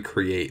of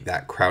recreate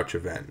that crouch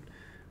event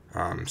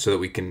so that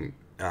we can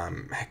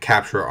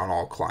capture it on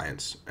all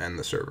clients and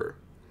the server.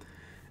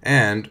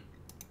 And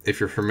if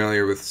you're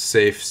familiar with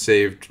safe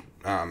saved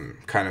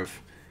kind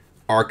of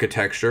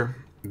architecture,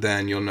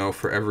 then you'll know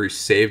for every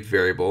saved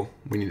variable,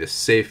 we need a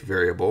safe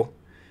variable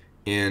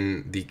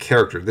in the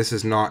character. This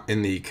is not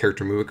in the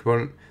character movement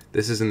component.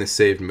 This is in the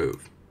saved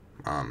move.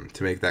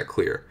 To make that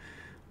clear,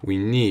 we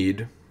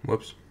need,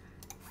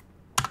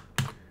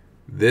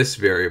 this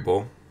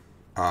variable,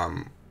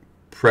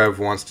 prev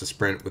wants to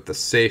sprint with the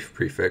safe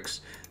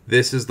prefix.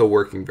 This is the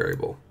working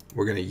variable.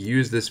 We're going to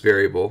use this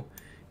variable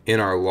in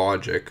our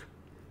logic,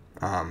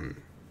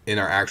 in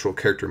our actual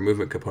character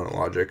movement component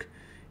logic.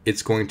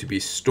 It's going to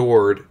be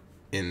stored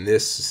in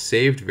this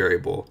saved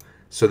variable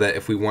so that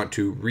if we want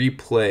to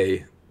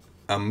replay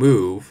a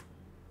move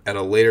at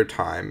a later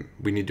time,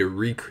 we need to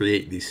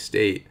recreate the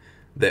state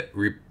that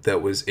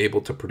was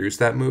able to produce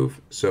that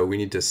move. So we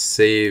need to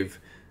save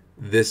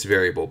this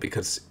variable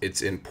because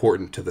it's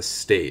important to the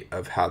state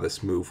of how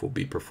this move will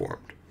be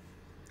performed.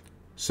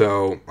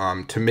 So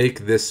to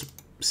make this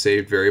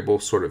saved variable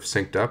sort of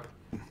synced up,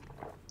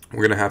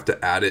 we're going to have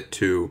to add it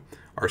to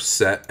our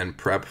set and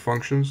prep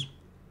functions.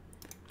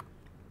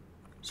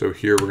 So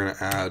here we're going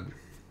to add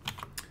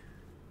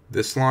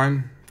this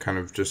line, kind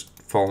of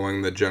just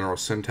following the general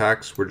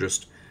syntax. We're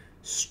just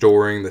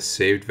storing the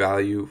saved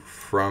value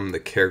from the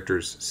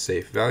character's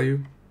safe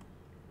value.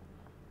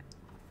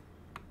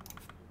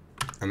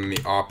 And then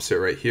the opposite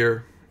right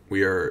here,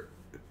 we are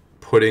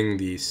putting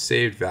the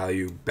saved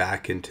value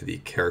back into the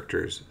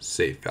character's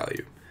safe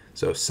value.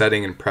 So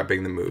setting and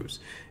prepping the moves.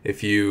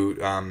 If you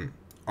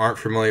aren't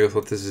familiar with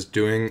what this is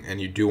doing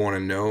and you do want to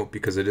know,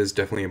 because it is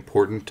definitely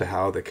important to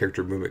how the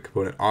character movement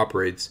component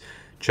operates,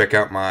 check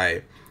out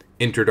my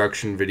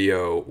introduction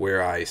video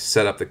where I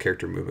set up the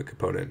character movement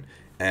component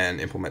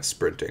and implement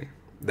sprinting.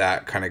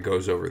 That kind of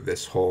goes over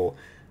this whole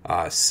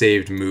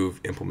saved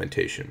move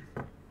implementation.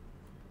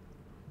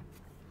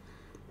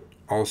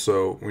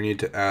 Also, we need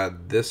to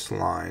add this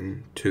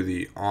line to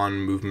the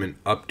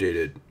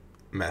onMovementUpdated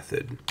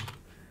method.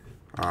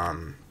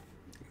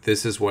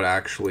 This is what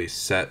actually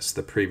sets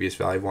the previous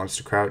value wants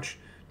to crouch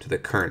to the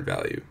current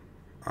value.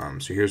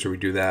 So here's where we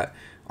do that.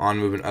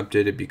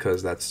 onMovementUpdated,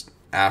 because that's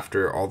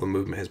after all the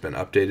movement has been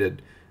updated,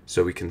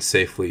 so we can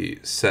safely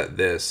set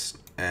this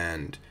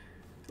and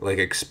like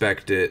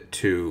expect it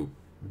to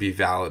be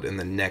valid in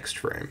the next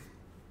frame.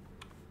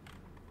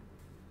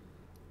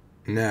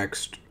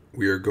 Next,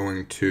 we are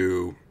going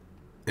to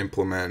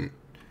implement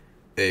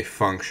a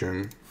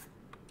function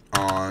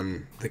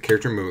on the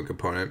character movement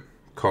component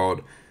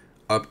called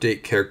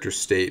update character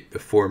state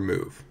before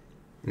move.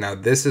 Now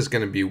this is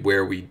going to be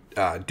where we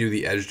do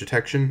the edge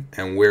detection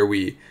and where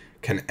we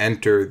can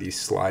enter the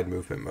slide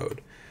movement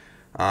mode.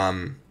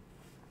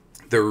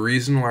 The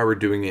reason why we're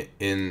doing it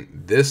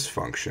in this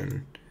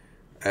function,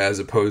 as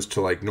opposed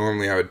to like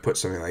normally I would put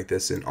something like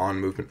this in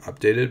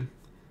onMovementUpdated,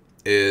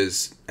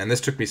 is, and this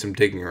took me some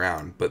digging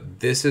around, but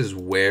this is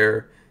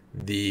where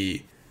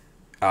the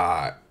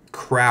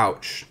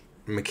crouch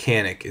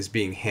mechanic is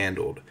being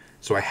handled.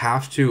 So I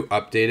have to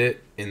update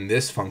it in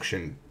this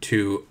function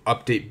to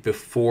update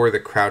before the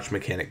crouch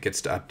mechanic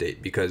gets to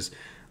update, because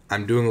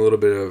I'm doing a little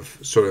bit of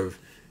sort of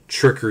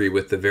trickery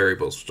with the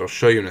variables, which I'll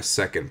show you in a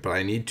second, but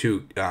I need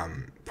to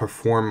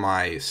perform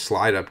my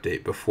slide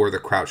update before the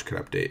crouch can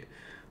update.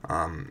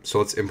 So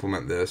let's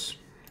implement this.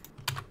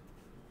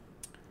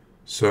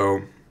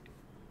 So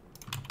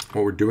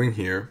what we're doing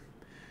here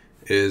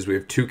is we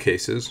have two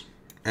cases,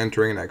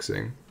 entering and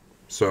exiting.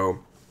 So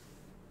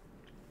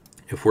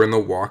if we're in the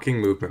walking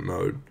movement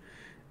mode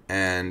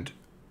and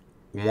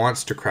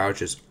wants to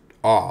crouch is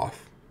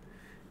off,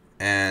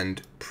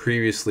 and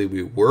previously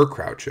we were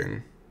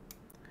crouching,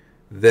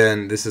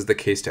 then this is the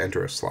case to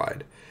enter a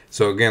slide.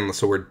 So again,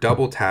 so we're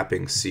double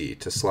tapping C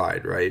to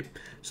slide, right?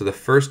 So the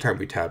first time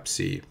we tap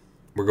C,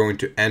 we're going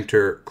to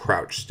enter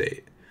crouch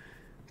state.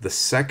 The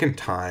second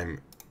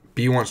time,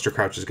 B wants to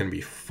crouch is going to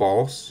be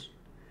false,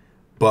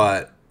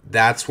 but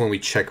that's when we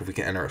check if we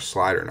can enter a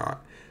slide or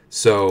not.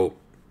 So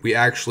we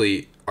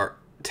actually are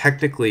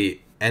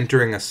technically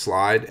entering a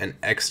slide and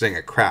exiting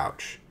a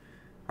crouch,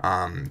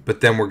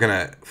 but then we're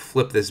going to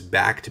flip this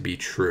back to be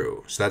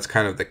true. So that's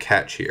kind of the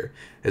catch here,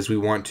 is we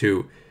want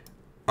to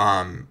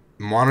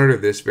monitor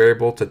this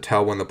variable to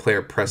tell when the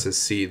player presses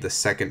C the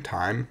second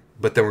time,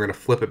 but then we're going to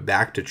flip it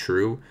back to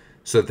true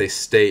so that they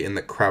stay in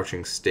the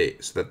crouching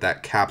state, so that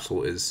that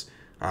capsule is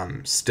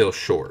still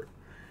short.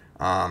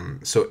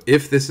 So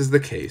if this is the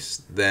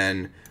case,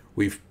 then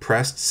we've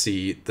pressed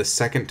C the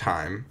second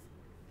time,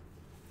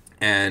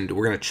 and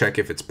we're going to check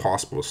if it's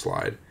possible to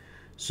slide.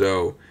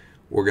 So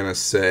we're going to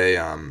say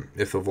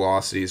if the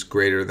velocity is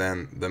greater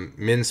than the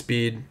min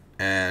speed,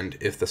 and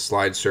if the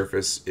slide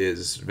surface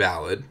is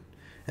valid.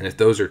 And if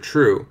those are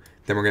true,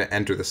 then we're going to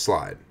enter the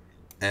slide.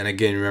 And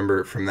again,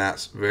 remember from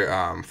that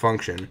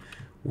function,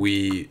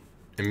 we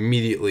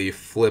immediately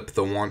flip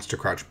the wants to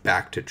crouch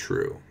back to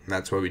true. And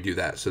that's why we do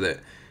that, so that,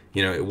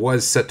 you know, it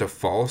was set to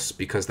false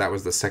because that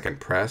was the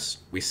second press.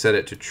 We set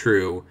it to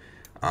true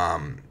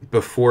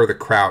before the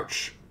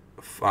crouch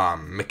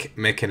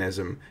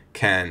mechanism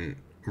can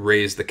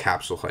raise the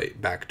capsule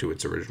height back to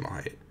its original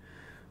height.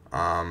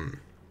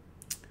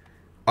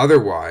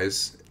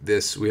 Otherwise,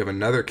 we have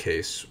another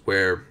case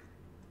where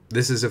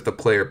this is if the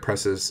player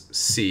presses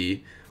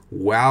C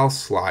while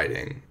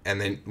sliding and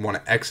they want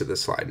to exit the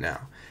slide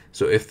now.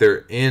 So if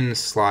they're in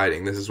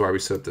sliding, this is why we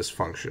set up this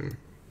function.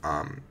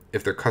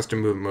 If their custom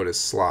movement mode is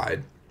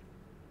slide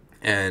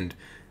and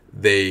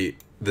the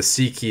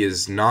C key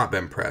has not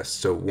been pressed,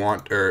 so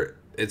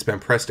it's been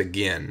pressed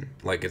again,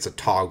 like it's a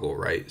toggle,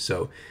 right?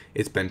 So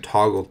it's been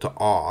toggled to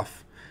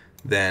off,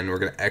 then we're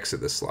going to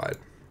exit the slide.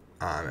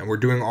 And we're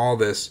doing all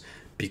this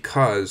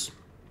because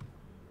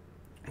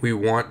we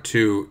want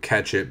to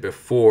catch it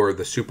before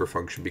the super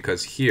function,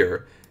 because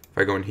here, if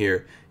I go in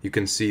here, you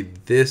can see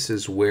this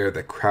is where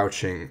the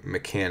crouching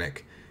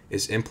mechanic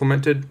is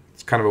implemented.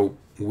 It's kind of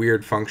a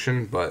weird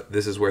function, but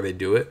this is where they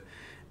do it.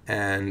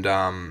 And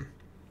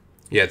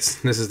yeah,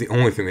 this is the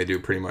only thing they do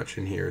pretty much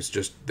in here is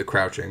just the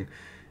crouching.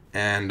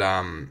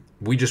 And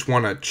we just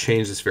want to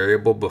change this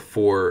variable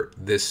before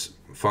this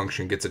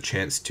function gets a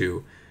chance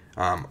to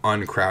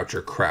uncrouch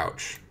or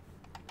crouch.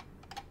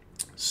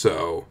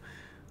 So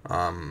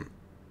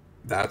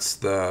that's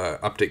the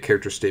update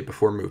character state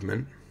before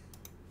movement.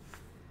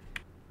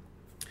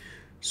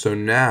 So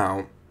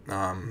now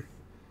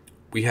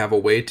we have a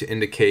way to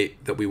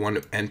indicate that we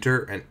want to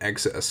enter and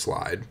exit a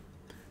slide.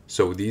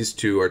 So these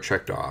two are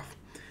checked off,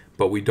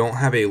 but we don't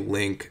have a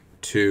link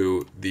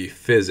to the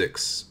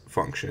physics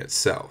function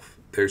itself.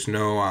 There's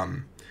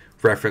no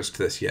reference to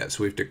this yet,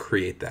 so we have to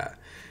create that.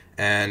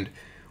 And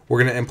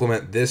we're going to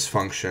implement this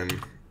function,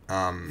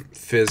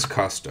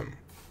 physCustom.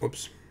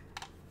 Whoops.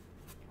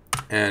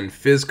 And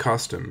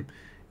physCustom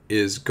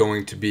is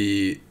going to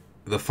be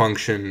the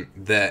function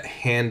that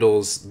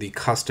handles the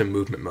custom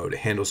movement mode. It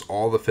handles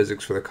all the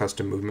physics for the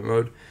custom movement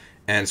mode.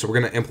 And so we're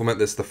going to implement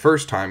this the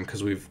first time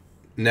because we've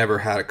never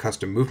had a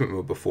custom movement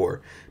mode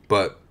before.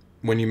 But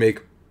when you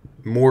make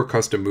more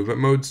custom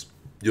movement modes,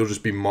 you'll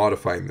just be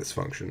modifying this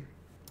function.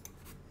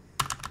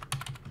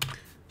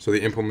 So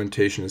the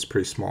implementation is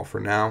pretty small for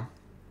now.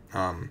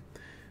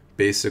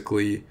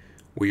 Basically,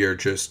 we are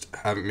just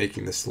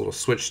making this little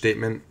switch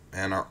statement,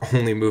 and our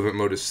only movement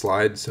mode is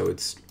slide, so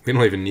we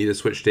don't even need a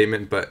switch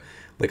statement. But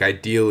like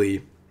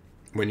ideally,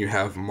 when you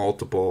have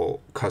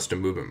multiple custom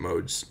movement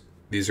modes,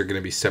 these are going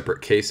to be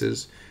separate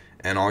cases,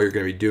 and all you're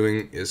going to be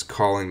doing is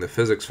calling the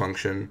physics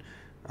function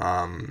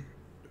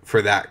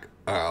for that,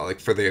 like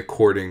for the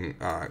according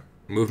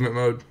movement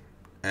mode.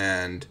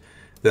 And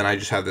then I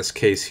just have this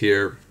case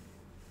here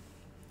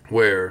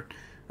where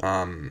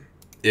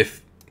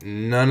if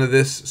none of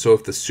this, so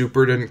if the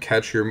super didn't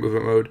catch your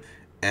movement mode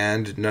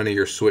and none of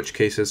your switch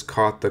cases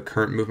caught the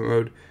current movement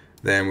mode,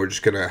 then we're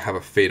just going to have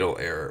a fatal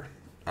error.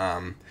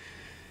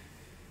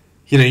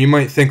 You know, you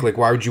might think, like,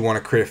 why would you want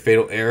to create a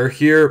fatal error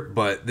here?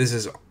 But this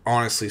is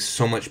honestly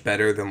so much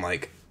better than,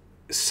 like,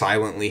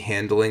 silently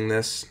handling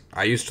this.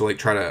 I used to, like,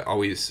 try to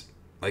always,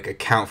 like,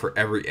 account for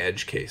every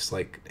edge case,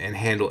 like, and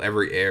handle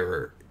every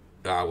error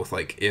with,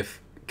 like,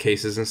 if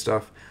cases and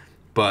stuff.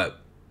 But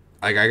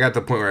like, I got to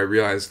the point where I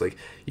realized, like,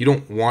 you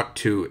don't want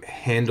to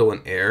handle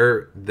an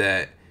error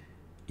that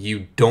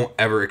you don't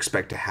ever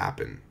expect to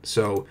happen.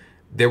 So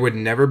there would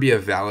never be a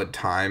valid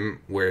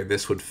time where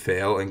this would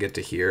fail and get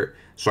to here.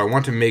 So I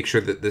want to make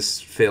sure that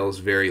this fails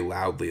very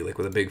loudly, like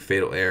with a big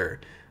fatal error,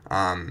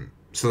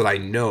 so that I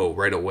know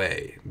right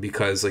away.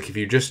 Because, like, if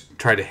you just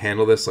try to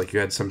handle this like you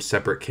had some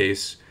separate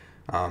case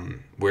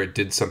where it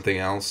did something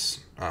else,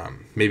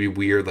 maybe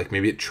weird, like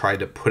maybe it tried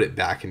to put it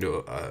back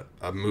into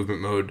a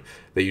movement mode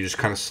that you just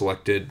kind of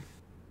selected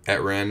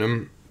at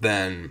random,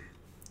 then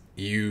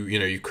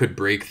you could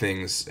break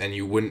things and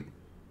you wouldn't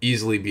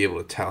easily be able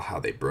to tell how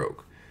they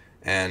broke.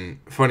 And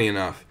funny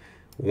enough,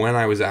 when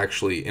I was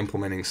actually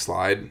implementing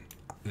slide,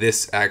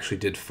 this actually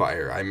did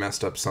fire. I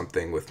messed up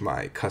something with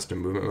my custom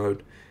movement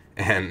mode,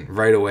 and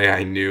right away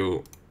I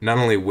knew not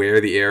only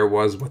where the error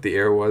was, what the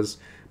error was,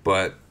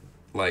 but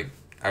like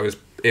I was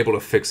able to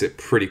fix it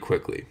pretty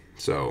quickly.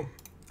 So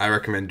I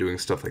recommend doing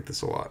stuff like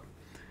this a lot.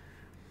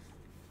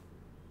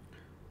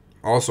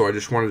 Also, I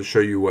just wanted to show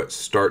you what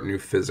start new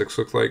physics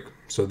looks like.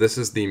 So this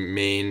is the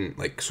main,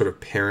 like, sort of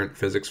parent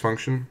physics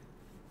function.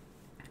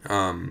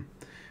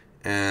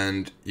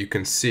 And you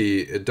can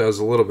see it does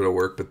a little bit of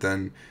work, but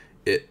then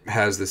it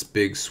has this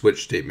big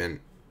switch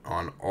statement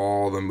on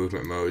all the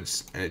movement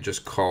modes, and it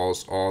just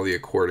calls all the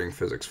according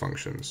physics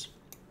functions.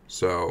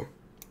 So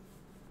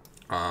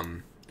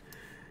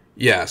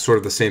yeah, sort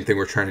of the same thing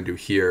we're trying to do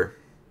here.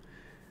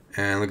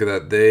 And look at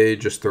that, they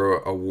just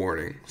throw a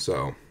warning.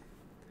 So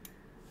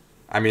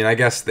I mean, I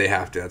guess they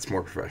have to, that's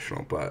more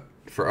professional, but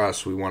for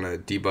us, we want to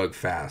debug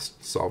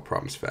fast, solve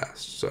problems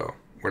fast, so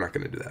we're not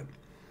going to do that.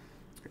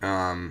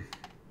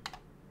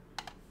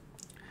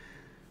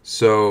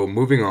 So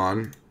moving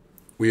on,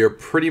 we are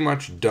pretty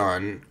much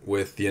done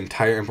with the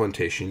entire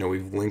implementation. You know,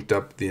 we've linked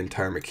up the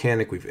entire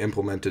mechanic, we've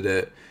implemented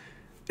it.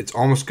 It's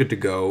almost good to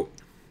go.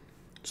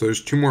 So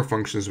there's 2 more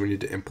functions we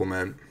need to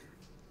implement.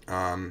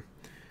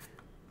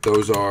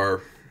 Those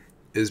are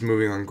is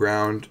moving on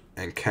ground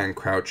and can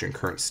crouch in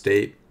current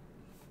state.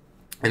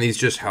 And these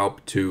just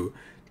help to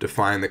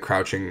define the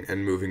crouching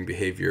and moving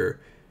behavior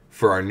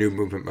for our new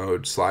movement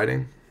mode,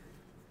 sliding.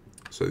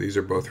 So these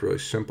are both really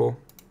simple.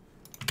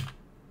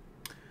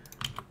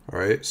 All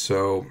right,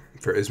 so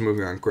for is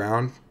moving on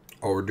ground,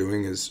 all we're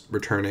doing is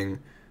returning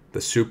the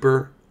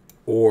super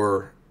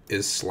or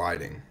is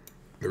sliding.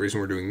 The reason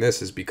we're doing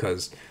this is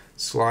because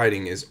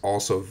sliding is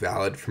also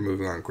valid for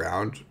moving on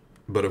ground,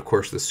 but of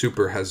course the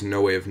super has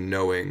no way of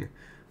knowing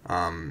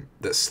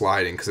that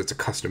sliding, because it's a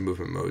custom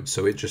movement mode,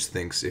 so it just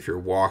thinks if you're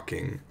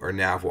walking or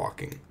nav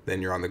walking,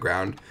 then you're on the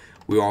ground.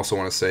 We also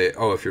want to say,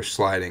 oh, if you're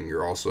sliding,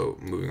 you're also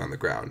moving on the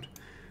ground.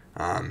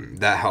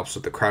 That helps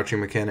with the crouching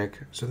mechanic,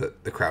 so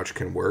that the crouch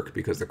can work,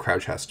 because the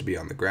crouch has to be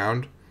on the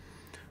ground.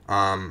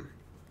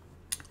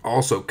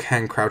 Also,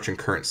 can crouch in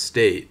current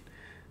state.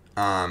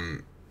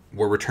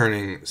 We're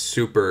returning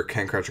super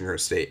can crouch in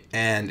current state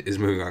and is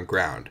moving on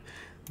ground.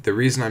 The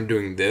reason I'm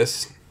doing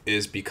this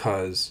is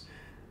because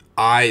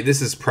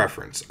this is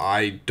preference.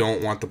 I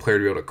don't want the player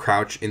to be able to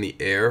crouch in the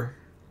air,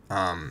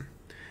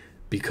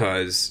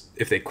 because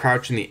if they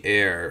crouch in the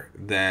air,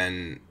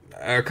 then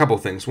a couple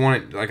things.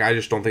 One, like, I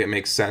just don't think it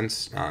makes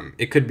sense.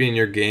 It could be in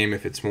your game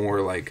if it's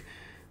more like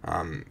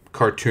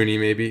cartoony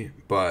maybe,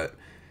 but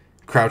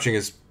crouching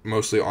is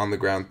mostly on the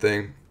ground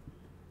thing.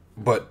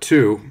 But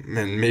 2,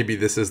 and maybe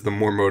this is the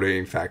more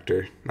motivating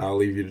factor, I'll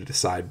leave you to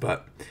decide,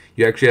 but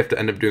you actually have to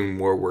end up doing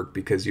more work,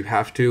 because you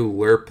have to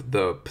lerp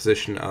the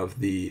position of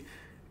the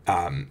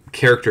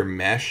character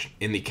mesh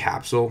in the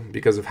capsule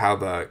because of how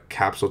the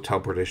capsule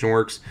teleportation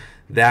works.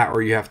 That,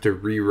 or you have to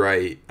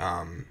rewrite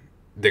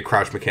the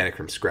crouch mechanic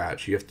from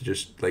scratch. You have to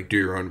just like do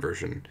your own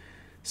version.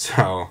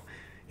 So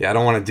yeah, I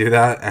don't want to do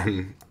that,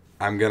 and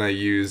I'm gonna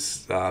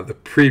use the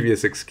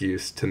previous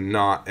excuse to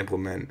not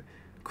implement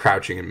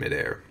crouching in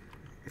midair.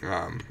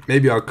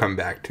 Maybe I'll come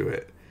back to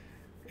it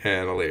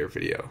in a later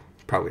video.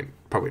 Probably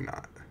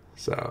not.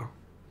 So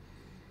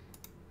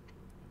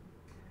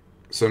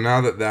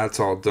now that that's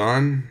all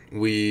done,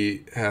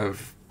 we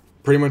have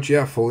pretty much,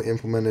 fully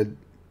implemented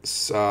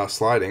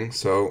sliding.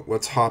 So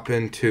let's hop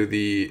into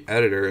the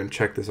editor and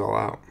check this all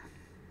out.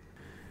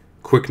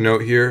 Quick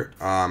note here,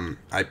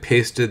 I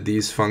pasted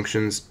these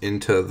functions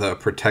into the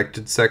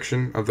protected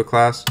section of the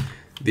class.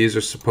 These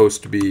are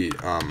supposed to be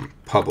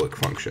public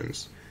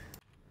functions.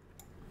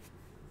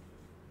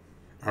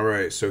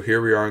 Alright, so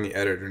here we are in the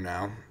editor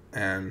now,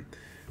 and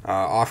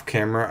off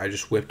camera I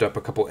just whipped up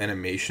a couple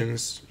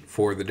animations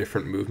for the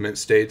different movement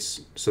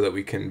states so that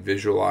we can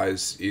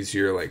visualize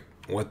easier like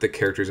what the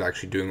character is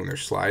actually doing when they're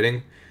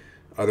sliding.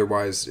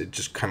 Otherwise it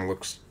just kind of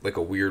looks like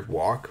a weird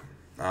walk.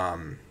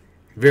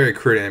 Very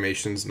crude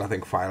animations,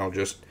 nothing final,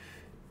 just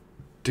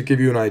to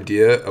give you an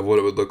idea of what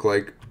it would look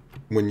like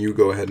when you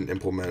go ahead and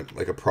implement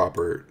like a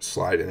proper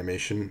slide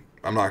animation.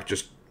 I'm not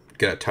just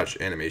gonna touch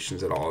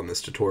animations at all in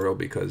this tutorial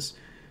because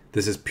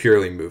this is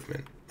purely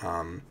movement,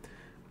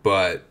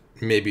 but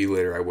maybe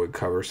later I would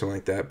cover something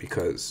like that,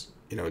 because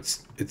you know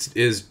it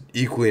is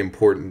equally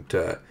important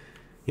to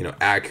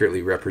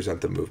accurately represent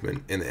the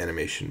movement in the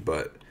animation,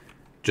 but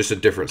just a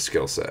different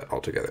skill set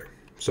altogether.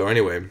 So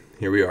anyway,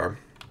 here we are.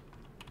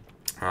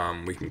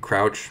 We can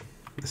crouch.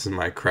 This is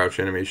my crouch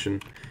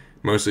animation,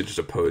 mostly just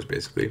a pose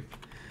basically.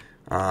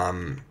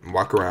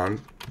 Walk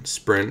around,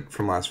 sprint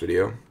from last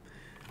video,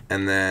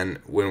 and then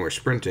when we're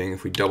sprinting,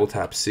 if we double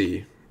tap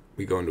C,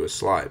 we go into a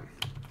slide,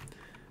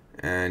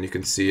 and you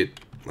can see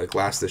it like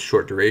lasts this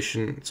short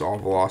duration. It's all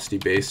velocity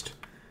based,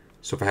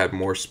 so if I had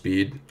more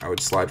speed I would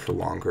slide for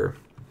longer,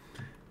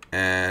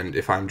 and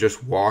if I'm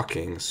just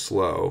walking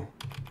slow,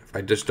 if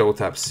I just double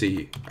tap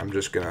C, I'm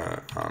just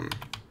gonna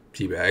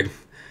teabag,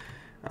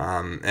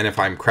 and if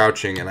I'm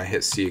crouching and I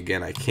hit C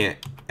again, I can't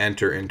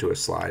enter into a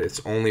slide.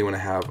 It's only when I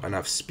have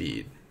enough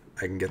speed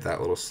I can get that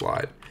little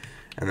slide.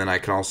 And then I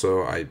can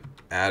also, I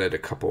added a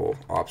couple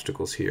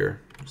obstacles here,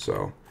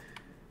 so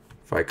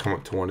if I come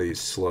up to one of these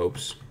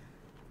slopes,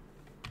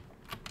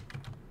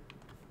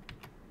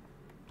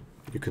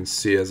 you can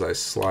see as I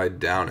slide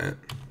down it,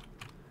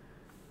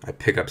 I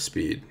pick up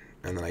speed,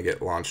 and then I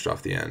get launched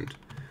off the end.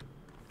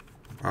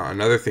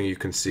 Another thing you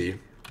can see,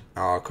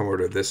 I'll come over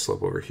to this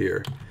slope over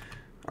here.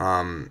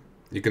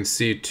 You can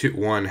see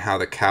how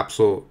the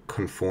capsule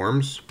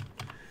conforms.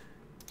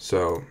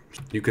 So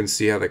you can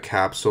see how the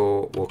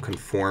capsule will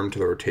conform to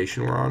the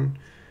rotation we're on,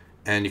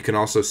 and you can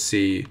also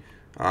see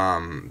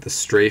the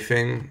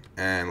strafing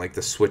and like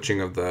the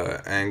switching of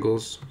the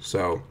angles.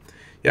 So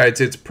yeah, I'd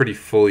say it's pretty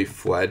fully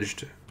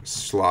fledged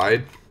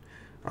slide.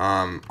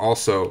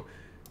 Also,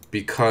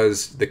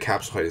 because the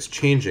capsule height is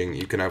changing,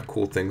 you can have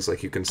cool things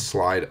like you can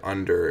slide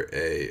under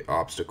a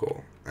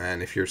obstacle,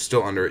 and if you're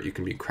still under it, you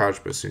can be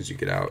crouched, but as soon as you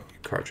get out, you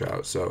crouch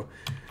out. So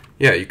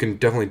yeah, you can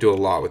definitely do a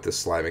lot with this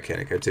slide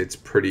mechanic. I'd say it's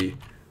pretty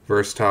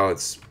versatile.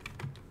 It's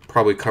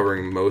probably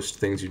covering most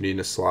things you need in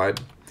a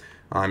slide.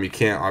 You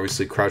can't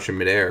obviously crouch in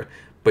midair,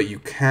 but you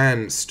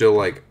can still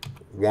like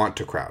want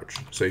to crouch.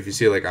 So if you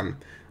see like I'm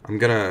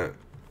gonna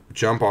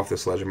jump off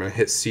this ledge, I'm gonna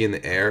hit C in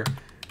the air,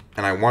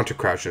 and I want to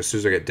crouch, and as soon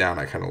as I get down,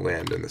 I kind of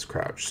land in this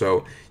crouch.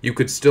 So you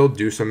could still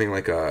do something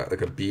like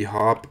a B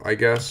hop, I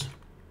guess,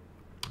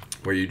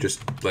 where you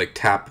just like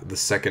tap the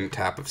second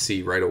tap of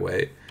C right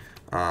away.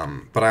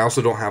 But I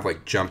also don't have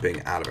like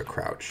jumping out of a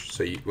crouch.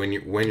 So when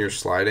you're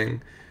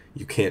sliding,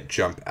 you can't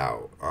jump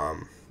out.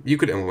 You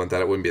could implement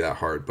that; it wouldn't be that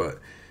hard, but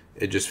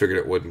it just figured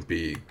it wouldn't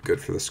be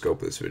good for the scope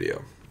of this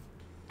video.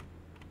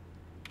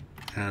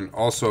 And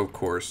also, of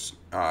course,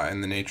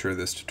 in the nature of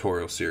this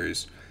tutorial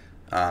series,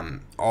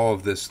 all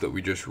of this that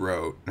we just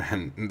wrote,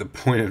 and the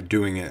point of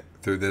doing it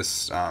through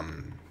this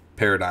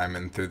paradigm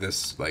and through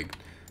this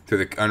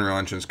through the Unreal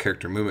Engine's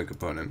character movement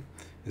component,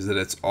 is that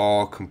it's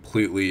all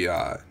completely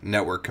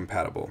network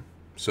compatible.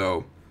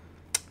 So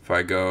if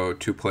I go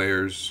 2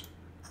 players,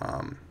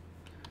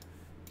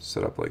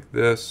 set up like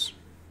this.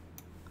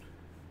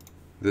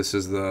 This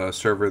is the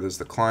server, this is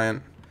the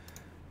client.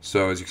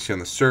 So as you can see on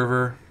the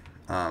server,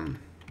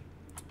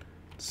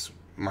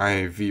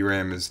 my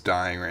VRAM is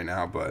dying right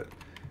now, but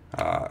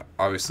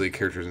obviously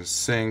characters in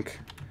sync.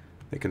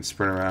 They can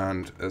sprint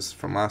around as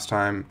from last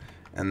time.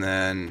 And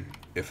then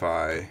if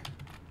I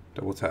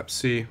double tap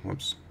C,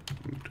 whoops,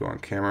 go on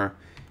camera,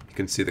 you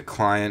can see the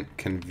client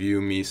can view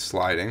me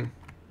sliding.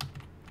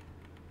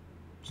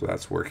 So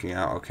that's working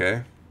out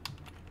okay.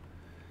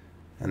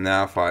 And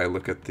now if I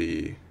look at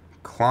the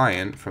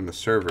client from the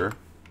server,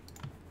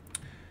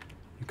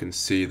 you can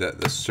see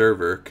that the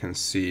server can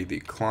see the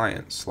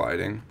client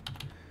sliding.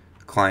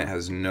 The client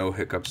has no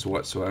hiccups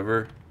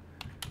whatsoever.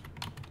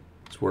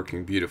 It's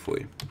working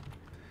beautifully.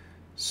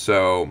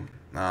 So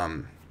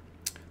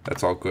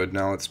that's all good.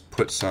 Now let's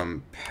put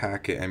some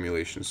packet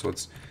emulation. So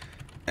let's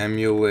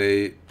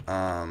emulate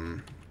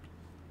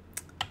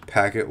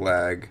packet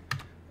lag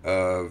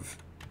of,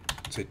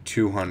 say,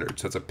 200.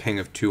 So it's a ping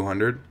of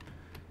 200.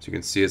 So you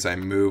can see as I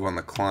move on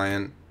the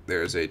client,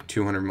 there's a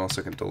 200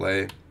 millisecond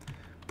delay.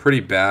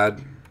 Pretty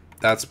bad.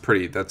 That's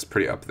pretty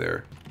up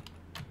there.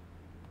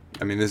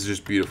 I mean, this is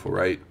just beautiful,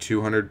 right?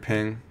 200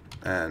 ping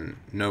and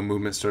no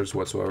movement stutters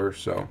whatsoever.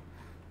 So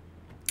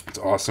it's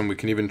awesome. We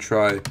can even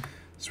try,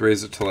 let's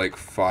raise it to like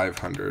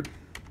 500.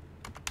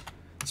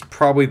 It's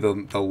probably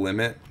the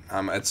limit.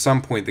 At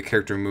some point, the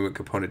character movement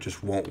component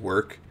just won't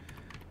work.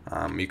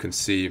 You can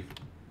see,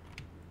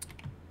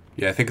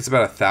 yeah, I think it's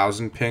about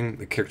 1,000 ping.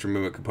 The character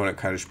movement component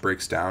kind of just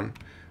breaks down.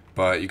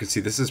 But you can see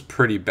this is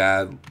pretty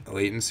bad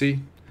latency.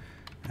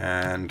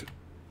 And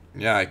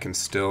yeah, I can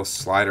still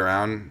slide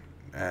around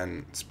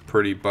and it's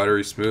pretty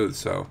buttery smooth.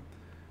 So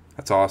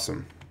that's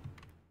awesome.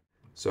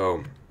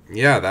 So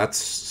yeah, that's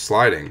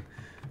sliding.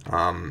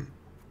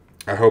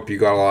 I hope you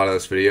got a lot of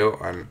this video.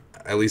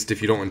 At least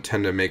if you don't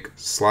intend to make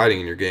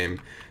sliding in your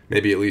game,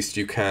 maybe at least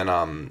you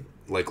can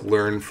like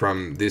learn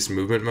from these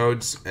movement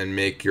modes and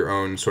make your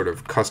own sort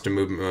of custom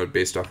movement mode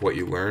based off what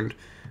you learned,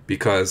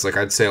 because like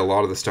I'd say a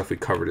lot of the stuff we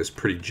covered is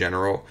pretty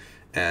general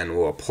and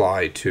will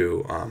apply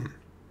to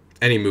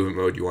any movement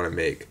mode you want to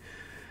make.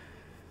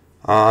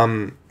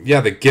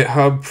 Yeah, the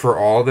GitHub for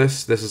all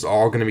this is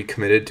all going to be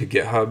committed to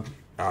GitHub.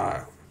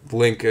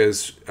 Link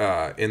is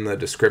in the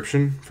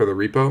description for the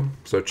repo,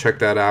 so check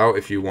that out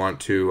if you want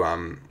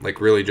to like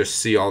really just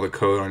see all the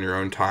code on your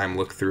own time,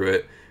 look through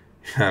it.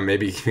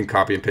 Maybe you can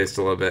copy and paste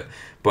a little bit,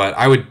 but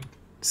I would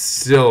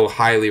still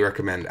highly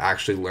recommend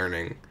actually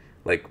learning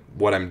like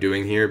what I'm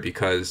doing here,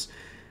 because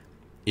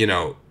you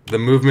know the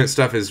movement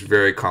stuff is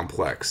very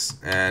complex,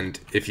 and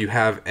if you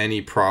have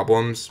any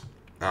problems,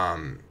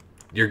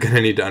 you're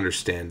gonna need to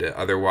understand it.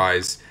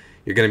 Otherwise,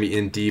 you're gonna be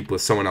in deep with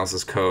someone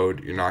else's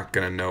code. You're not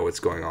gonna know what's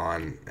going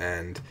on,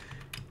 and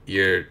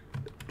you're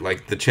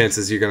like the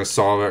chances you're gonna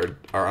solve it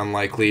are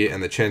unlikely,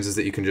 and the chances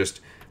that you can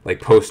just like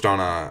post on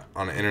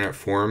an internet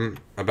forum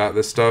about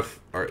this stuff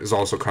is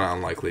also kind of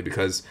unlikely,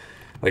 because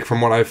like from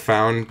what I've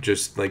found,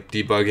 just like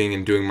debugging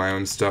and doing my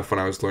own stuff when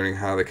I was learning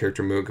how the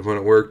character movement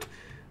component worked,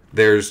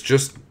 there's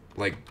just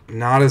like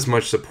not as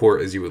much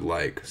support as you would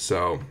like.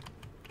 So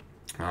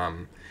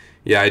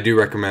yeah, I do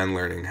recommend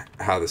learning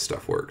how this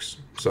stuff works.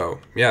 So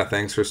yeah,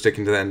 thanks for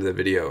sticking to the end of the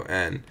video,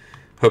 and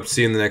hope to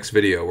see you in the next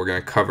video. We're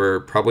going to cover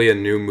probably a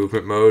new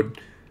movement mode,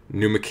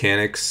 new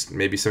mechanics,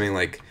 maybe something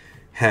like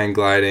hang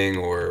gliding,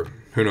 or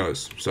who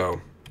knows.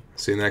 So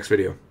see you in the next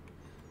video.